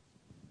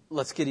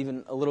 let's get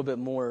even a little bit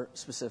more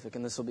specific,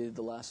 and this will be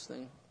the last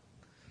thing.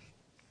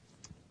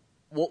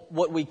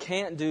 What we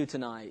can't do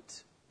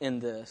tonight in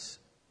this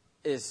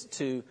is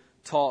to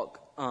talk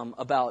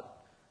about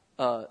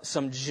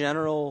some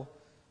general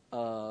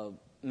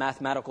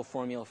mathematical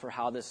formula for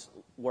how this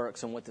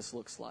works and what this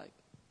looks like.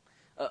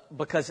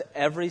 Because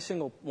every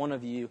single one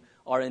of you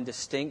are in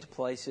distinct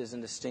places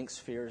and distinct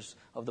spheres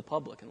of the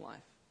public in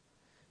life.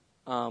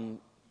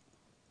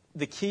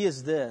 The key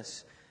is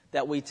this,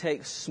 that we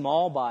take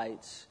small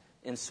bites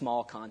in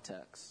small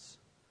contexts.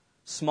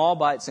 Small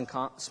bites and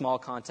small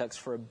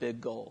context for a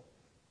big goal.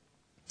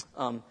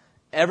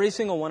 Every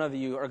single one of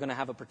you are going to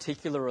have a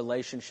particular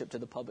relationship to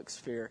the public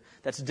sphere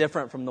that's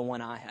different from the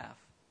one I have.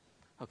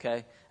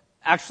 Okay?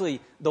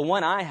 Actually, the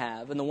one I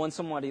have and the one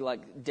somebody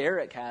like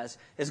Derek has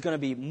is going to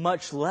be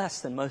much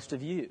less than most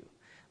of you,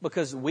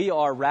 because we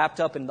are wrapped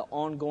up in the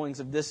ongoings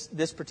of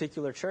this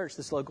particular church,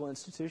 this local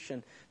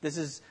institution. This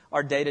is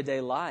our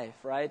day-to-day life,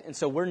 right? And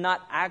so we're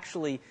not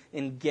actually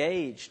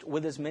engaged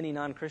with as many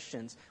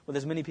non-Christians, with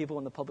as many people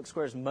in the public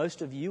square as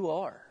most of you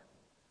are.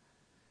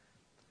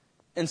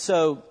 And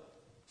so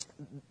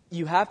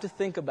you have to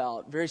think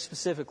about, very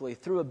specifically,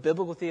 through a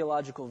biblical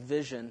theological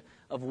vision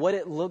of what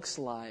it looks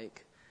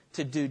like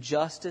to do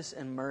justice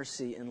and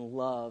mercy and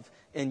love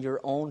in your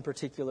own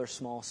particular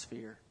small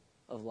sphere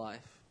of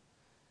life.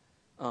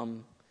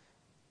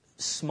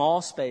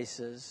 Small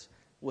spaces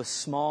with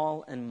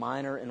small and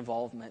minor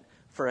involvement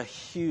for a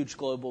huge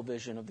global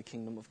vision of the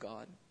kingdom of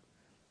God.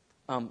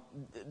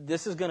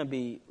 This is going to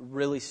be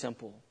really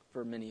simple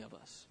for many of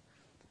us.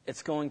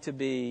 It's going to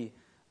be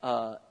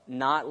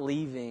not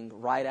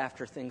leaving right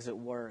after things at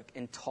work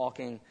and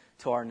talking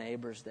to our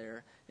neighbors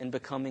there and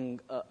becoming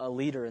a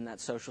leader in that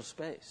social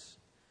space.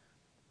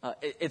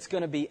 It's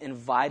going to be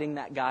inviting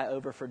that guy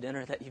over for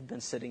dinner that you've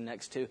been sitting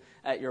next to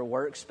at your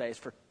workspace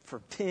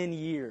for 10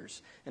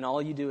 years, and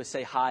all you do is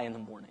say hi in the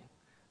morning.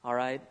 All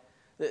right?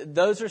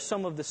 Those are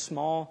some of the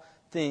small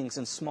things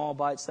and small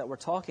bites that we're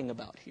talking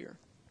about here.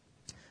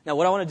 Now,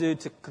 what I want to do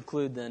to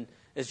conclude then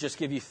is just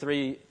give you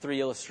three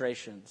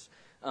illustrations.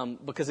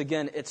 Because,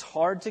 again, it's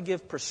hard to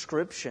give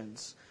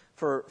prescriptions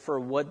for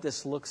what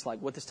this looks like,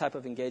 what this type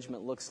of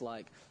engagement looks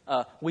like.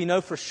 We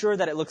know for sure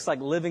that it looks like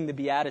living the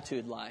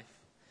beatitude life.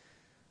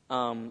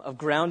 Of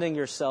grounding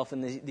yourself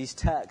in these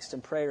texts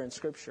and prayer and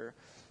Scripture.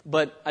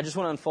 But I just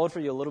want to unfold for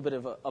you a little bit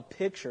of a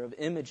picture of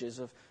images,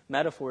 of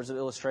metaphors, of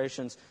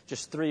illustrations,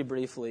 just three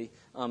briefly,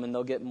 and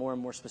they'll get more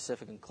and more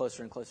specific and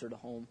closer to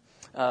home.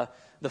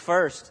 The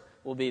first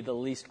will be the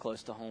least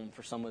close to home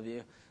for some of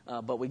you,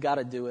 but we got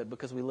to do it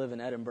because we live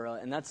in Edinburgh,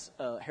 and that's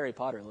a Harry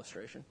Potter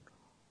illustration.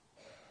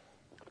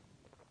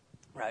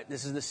 Right,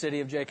 this is the city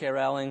of J.K.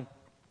 Rowling,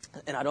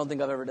 and I don't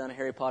think I've ever done a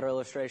Harry Potter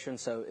illustration,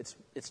 so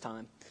it's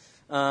time.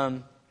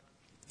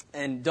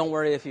 And don't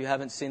worry if you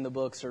haven't seen the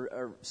books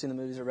or seen the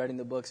movies or reading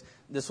the books.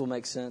 This will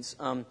make sense.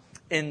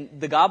 In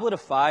The Goblet of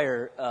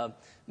Fire,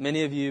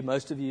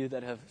 most of you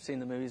that have seen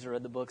the movies or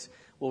read the books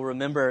will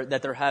remember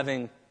that they're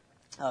having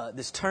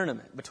this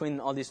tournament between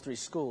all these three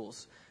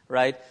schools,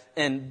 right?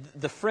 And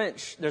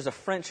there's a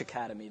French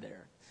academy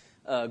there,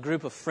 a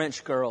group of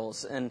French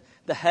girls. And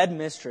the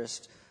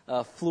headmistress,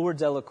 Fleur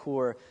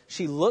Delacour,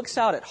 she looks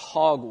out at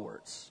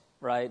Hogwarts,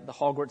 right? The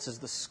Hogwarts is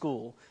the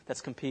school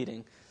that's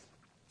competing.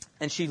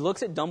 And she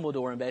looks at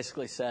Dumbledore and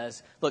basically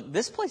says, look,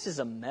 this place is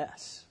a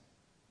mess.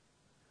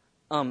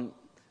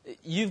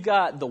 You've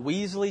got the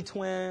Weasley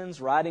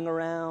twins riding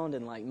around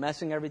and like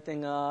messing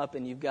everything up,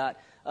 and you've got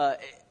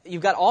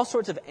all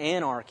sorts of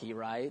anarchy,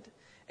 right?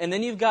 And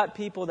then you've got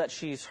people that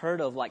she's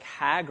heard of, like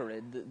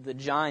Hagrid, the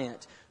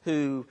giant,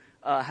 who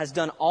has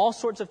done all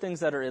sorts of things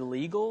that are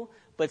illegal,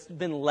 but's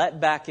been let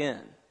back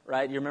in,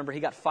 right? You remember he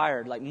got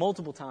fired like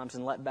multiple times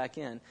and let back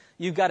in.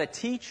 You've got a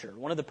teacher,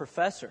 one of the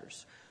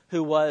professors,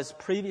 who was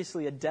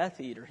previously a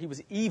Death Eater. He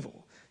was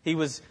evil. He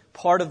was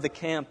part of the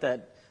camp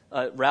that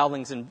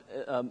Rowling's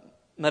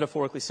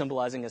metaphorically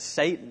symbolizing as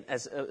Satan,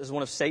 as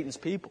one of Satan's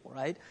people,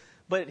 right?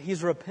 But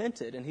he's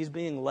repented and he's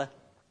being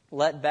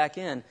let back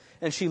in.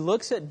 And she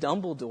looks at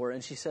Dumbledore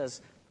and she says,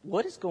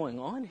 what is going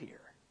on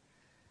here?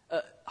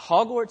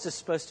 Hogwarts is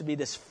supposed to be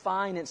this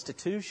fine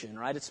institution,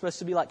 right? It's supposed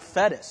to be like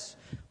Fetus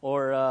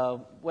or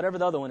whatever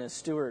the other one is,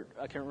 Stuart,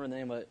 I can't remember the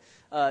name of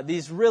it.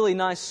 These really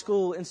nice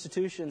school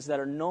institutions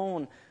that are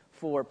known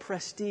for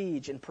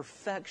prestige and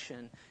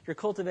perfection. You're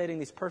cultivating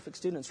these perfect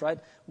students, right?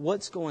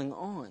 What's going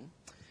on?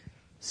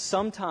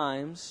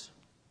 Sometimes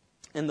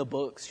in the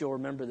books, you'll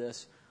remember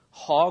this,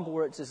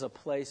 Hogwarts is a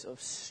place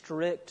of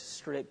strict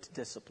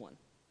discipline.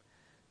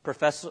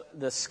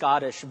 The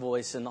Scottish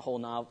voice in the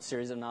whole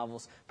series of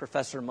novels,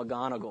 Professor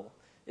McGonagall,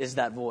 is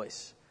that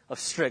voice of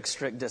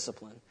strict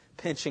discipline,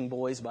 pinching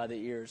boys by the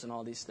ears and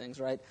all these things,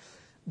 right?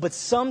 But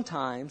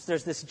sometimes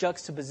there's this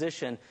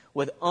juxtaposition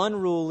with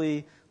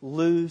unruly,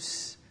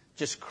 loose,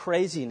 just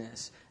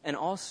craziness, and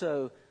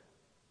also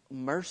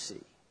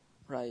mercy,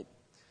 right?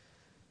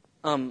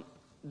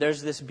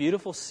 There's this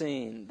beautiful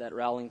scene that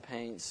Rowling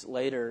paints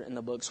later in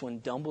the books when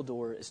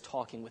Dumbledore is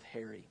talking with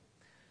Harry.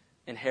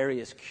 And Harry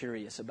is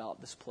curious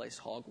about this place,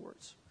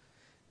 Hogwarts.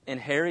 And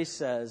Harry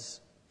says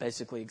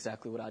basically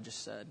exactly what I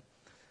just said.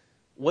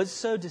 What's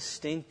so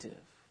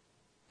distinctive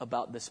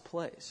about this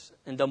place?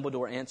 And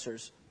Dumbledore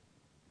answers,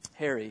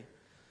 Harry,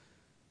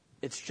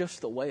 it's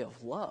just the way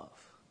of love.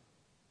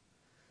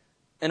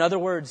 In other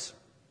words,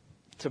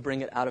 to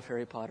bring it out of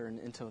Harry Potter and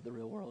into the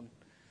real world,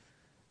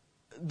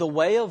 the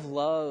way of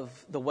love,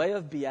 the way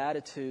of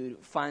beatitude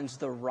finds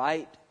the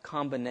right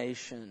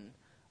combination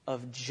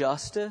of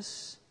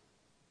justice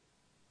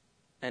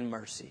and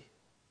mercy,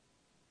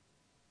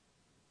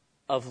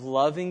 of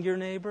loving your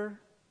neighbor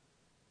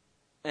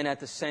and at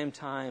the same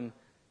time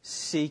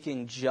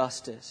seeking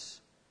justice,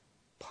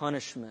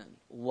 punishment,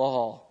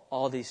 law,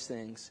 all these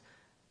things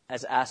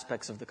as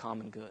aspects of the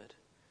common good.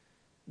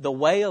 The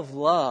way of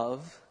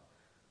love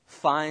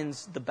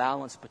finds the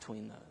balance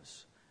between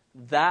those.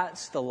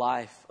 That's the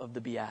life of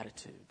the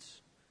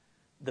Beatitudes.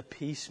 The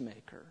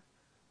peacemaker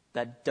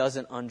that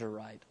doesn't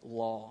underwrite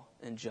law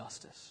and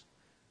justice.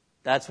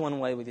 That's one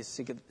way we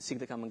seek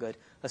the common good.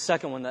 A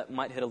second one that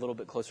might hit a little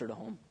bit closer to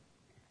home.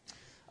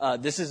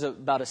 This is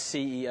about a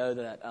CEO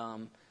that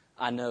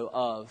I know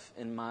of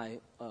in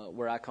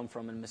where I come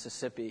from in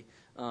Mississippi.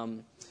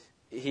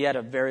 He had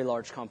a very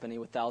large company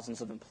with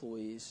thousands of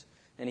employees,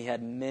 and he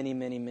had many,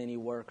 many, many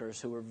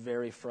workers who were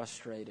very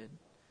frustrated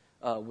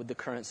with the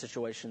current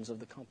situations of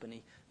the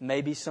company.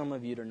 Maybe some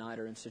of you tonight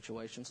are in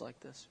situations like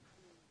this.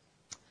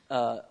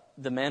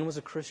 The man was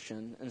a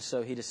Christian, and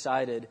so he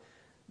decided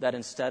that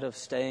instead of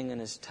staying in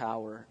his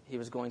tower, he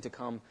was going to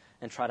come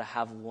and try to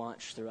have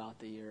lunch throughout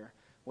the year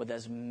with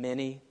as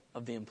many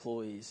of the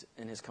employees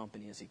in his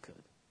company as he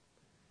could.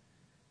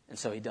 And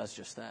so he does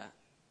just that.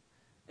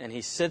 And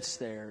he sits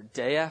there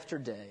day after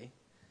day,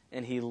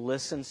 and he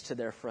listens to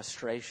their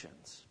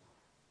frustrations.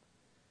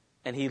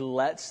 And he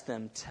lets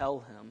them tell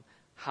him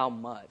how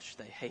much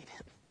they hate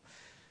him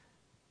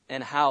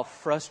and how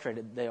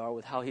frustrated they are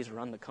with how he's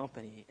run the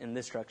company in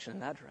this direction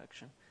and that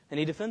direction. And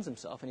he defends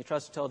himself, and he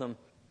tries to tell them,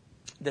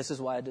 this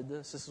is why I did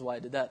this is why I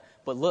did that.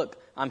 But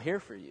look, I'm here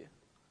for you.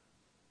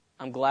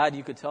 I'm glad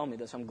you could tell me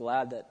this. I'm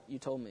glad that you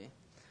told me.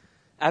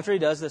 After he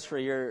does this for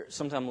a year,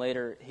 sometime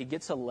later, he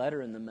gets a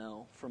letter in the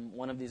mail from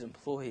one of these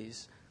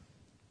employees.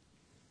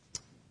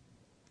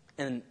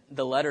 And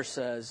the letter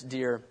says,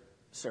 "Dear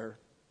sir,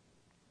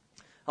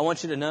 I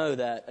want you to know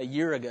that a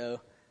year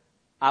ago,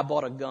 I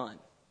bought a gun.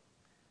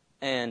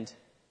 And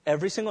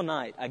every single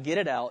night, I get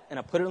it out, and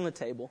I put it on the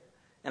table,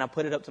 and I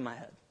put it up to my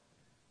head.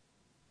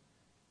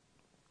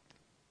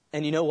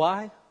 And you know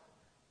why?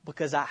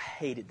 Because I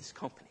hated this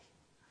company.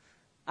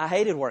 I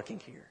hated working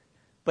here.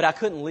 But I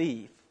couldn't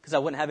leave because I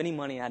wouldn't have any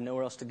money. I had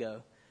nowhere else to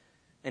go.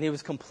 And he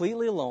was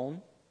completely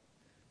alone.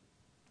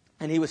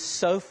 And he was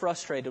so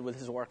frustrated with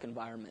his work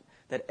environment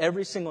that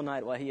every single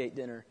night while he ate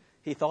dinner,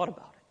 he thought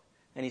about it.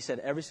 And he said,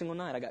 every single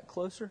night I got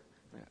closer,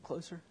 and I got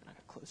closer, and I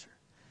got closer.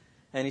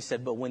 And he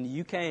said, but when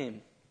you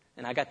came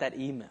and I got that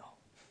email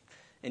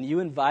and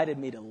you invited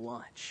me to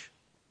lunch,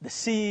 the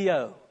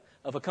CEO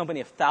of a company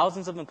of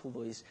thousands of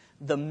employees,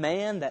 the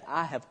man that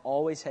I have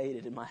always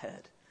hated in my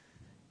head,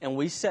 and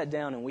we sat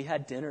down and we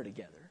had dinner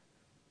together,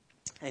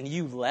 and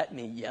you let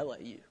me yell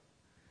at you,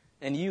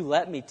 and you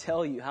let me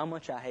tell you how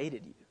much I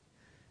hated you,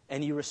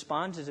 and you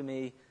responded to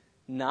me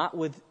not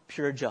with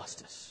pure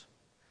justice,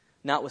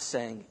 not with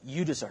saying,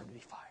 you deserve to be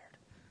fired,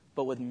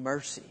 but with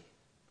mercy.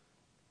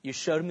 You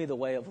showed me the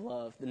way of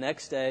love. The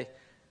next day,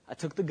 I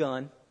took the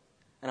gun,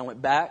 and I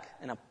went back,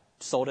 and I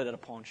sold it at a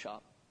pawn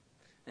shop,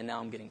 and now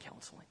I'm getting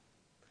counseling.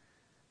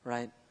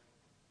 Right?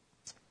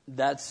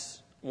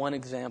 That's one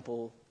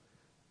example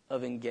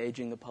of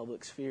engaging the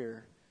public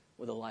sphere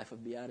with a life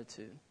of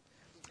beatitude.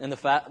 And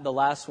the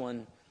last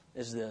one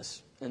is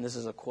this, and this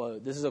is a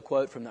quote. This is a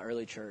quote from the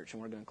early church,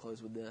 and we're going to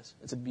close with this.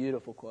 It's a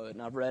beautiful quote,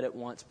 and I've read it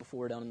once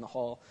before down in the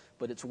hall,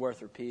 but it's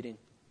worth repeating.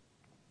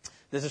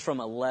 This is from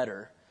a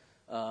letter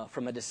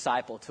from a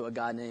disciple to a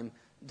guy named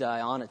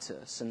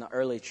Dionysius in the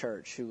early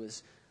church who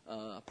was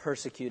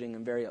persecuting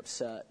and very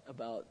upset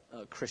about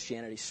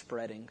Christianity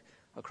spreading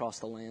across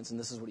the lands. And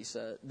this is what he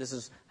said. This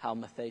is how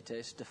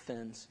Mathetes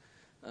defends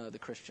the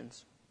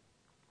Christians.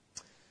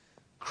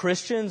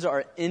 Christians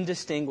are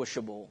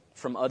indistinguishable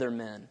from other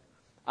men,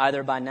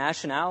 either by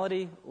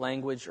nationality,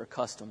 language, or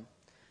custom.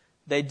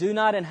 They do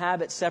not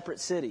inhabit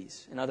separate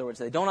cities. In other words,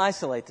 they don't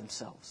isolate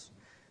themselves,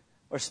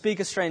 or speak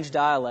a strange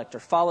dialect, or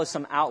follow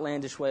some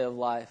outlandish way of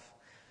life.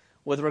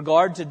 With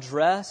regard to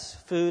dress,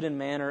 food, and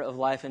manner of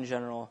life in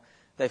general,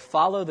 they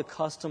follow the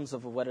customs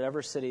of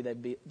whatever city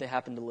they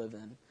happen to live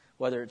in,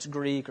 whether it's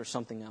Greek or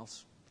something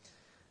else.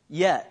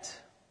 Yet,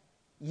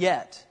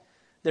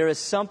 there is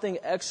something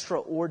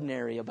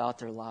extraordinary about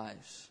their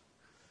lives.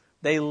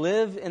 They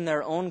live in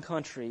their own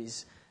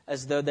countries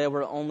as though they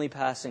were only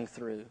passing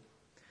through.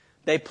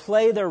 They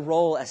play their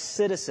role as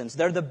citizens.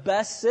 They're the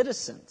best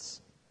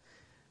citizens.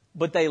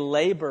 But they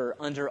labor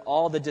under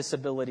all the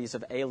disabilities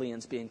of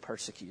aliens being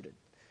persecuted.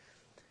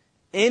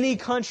 Any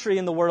country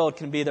in the world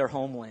can be their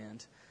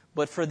homeland,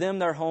 but for them,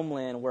 their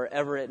homeland,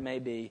 wherever it may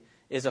be,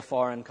 is a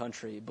foreign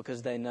country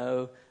because they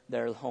know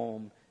their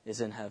home is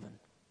in heaven.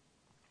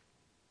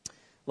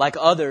 Like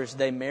others,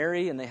 they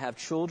marry and they have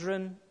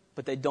children,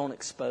 but they don't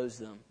expose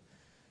them.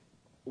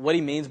 What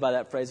he means by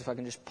that phrase, if I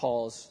can just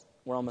pause,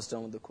 we're almost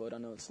done with the quote. I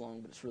know it's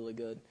long, but it's really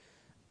good.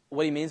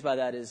 What he means by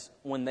that is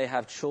when they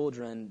have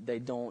children, they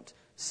don't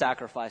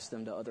sacrifice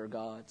them to other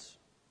gods.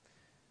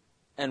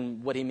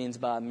 And what he means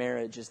by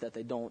marriage is that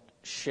they don't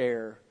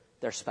share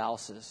their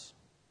spouses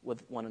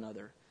with one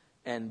another.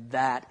 And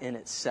that in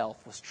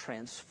itself was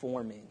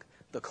transforming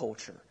the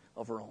culture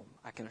of Rome,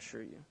 I can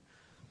assure you.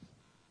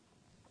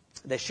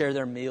 They share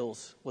their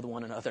meals with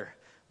one another,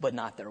 but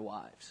not their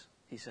wives,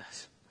 he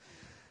says.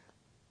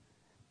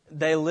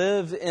 They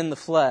live in the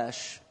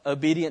flesh,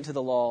 obedient to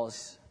the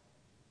laws,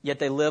 yet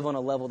they live on a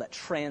level that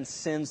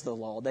transcends the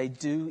law. They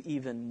do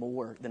even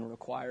more than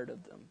required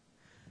of them.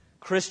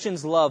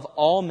 Christians love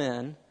all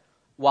men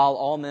while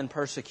all men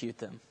persecute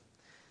them.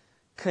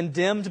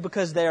 Condemned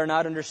because they are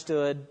not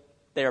understood,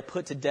 they are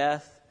put to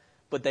death,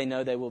 but they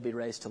know they will be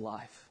raised to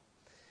life.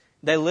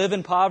 They live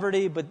in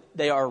poverty, but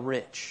they are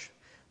rich.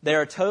 They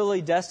are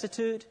totally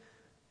destitute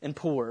and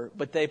poor,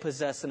 but they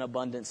possess an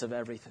abundance of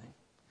everything.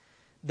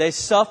 They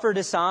suffer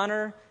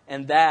dishonor,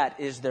 and that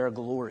is their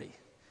glory.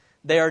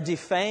 They are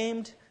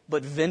defamed,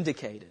 but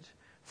vindicated.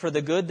 For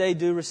the good they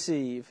do,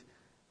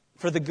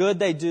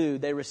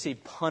 they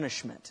receive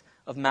punishment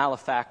of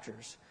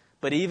malefactors.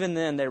 But even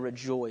then they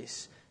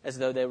rejoice as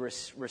though they were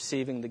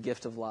receiving the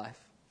gift of life.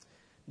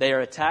 They are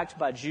attacked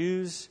by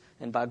Jews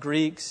and by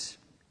Greeks,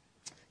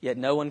 yet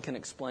no one can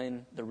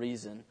explain the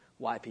reason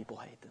why people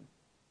hate them.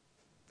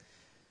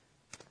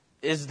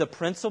 Is the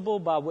principle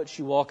by which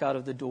you walk out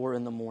of the door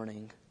in the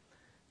morning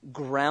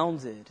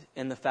grounded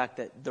in the fact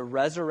that the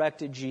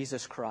resurrected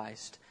Jesus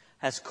Christ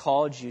has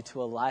called you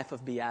to a life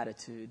of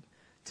beatitude,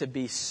 to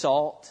be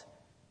salt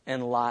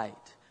and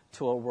light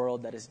to a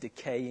world that is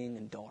decaying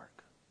and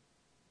dark?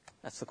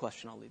 That's the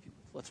question I'll leave you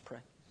with. Let's pray.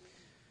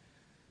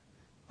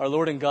 Our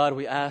Lord and God,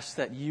 we ask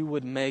that you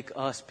would make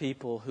us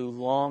people who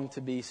long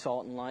to be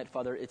salt and light.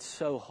 Father, it's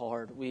so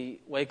hard.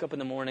 We wake up in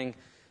the morning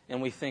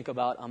and we think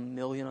about a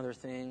million other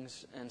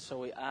things. And so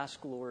we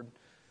ask, Lord,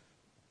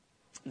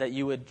 that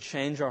you would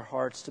change our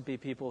hearts to be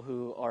people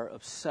who are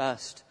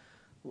obsessed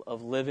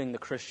of living the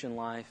Christian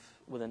life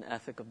with an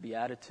ethic of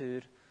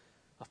beatitude,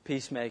 of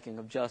peacemaking,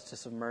 of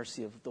justice, of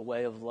mercy, of the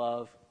way of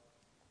love,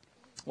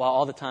 while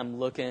all the time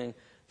looking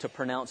to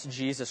pronounce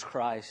Jesus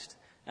Christ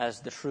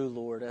as the true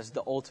Lord, as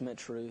the ultimate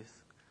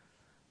truth,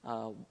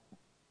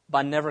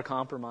 by never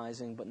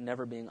compromising, but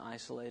never being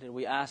isolated.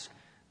 We ask,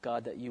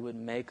 God, that you would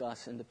make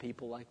us into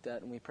people like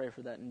that, and we pray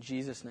for that in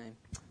Jesus' name.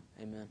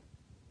 Amen.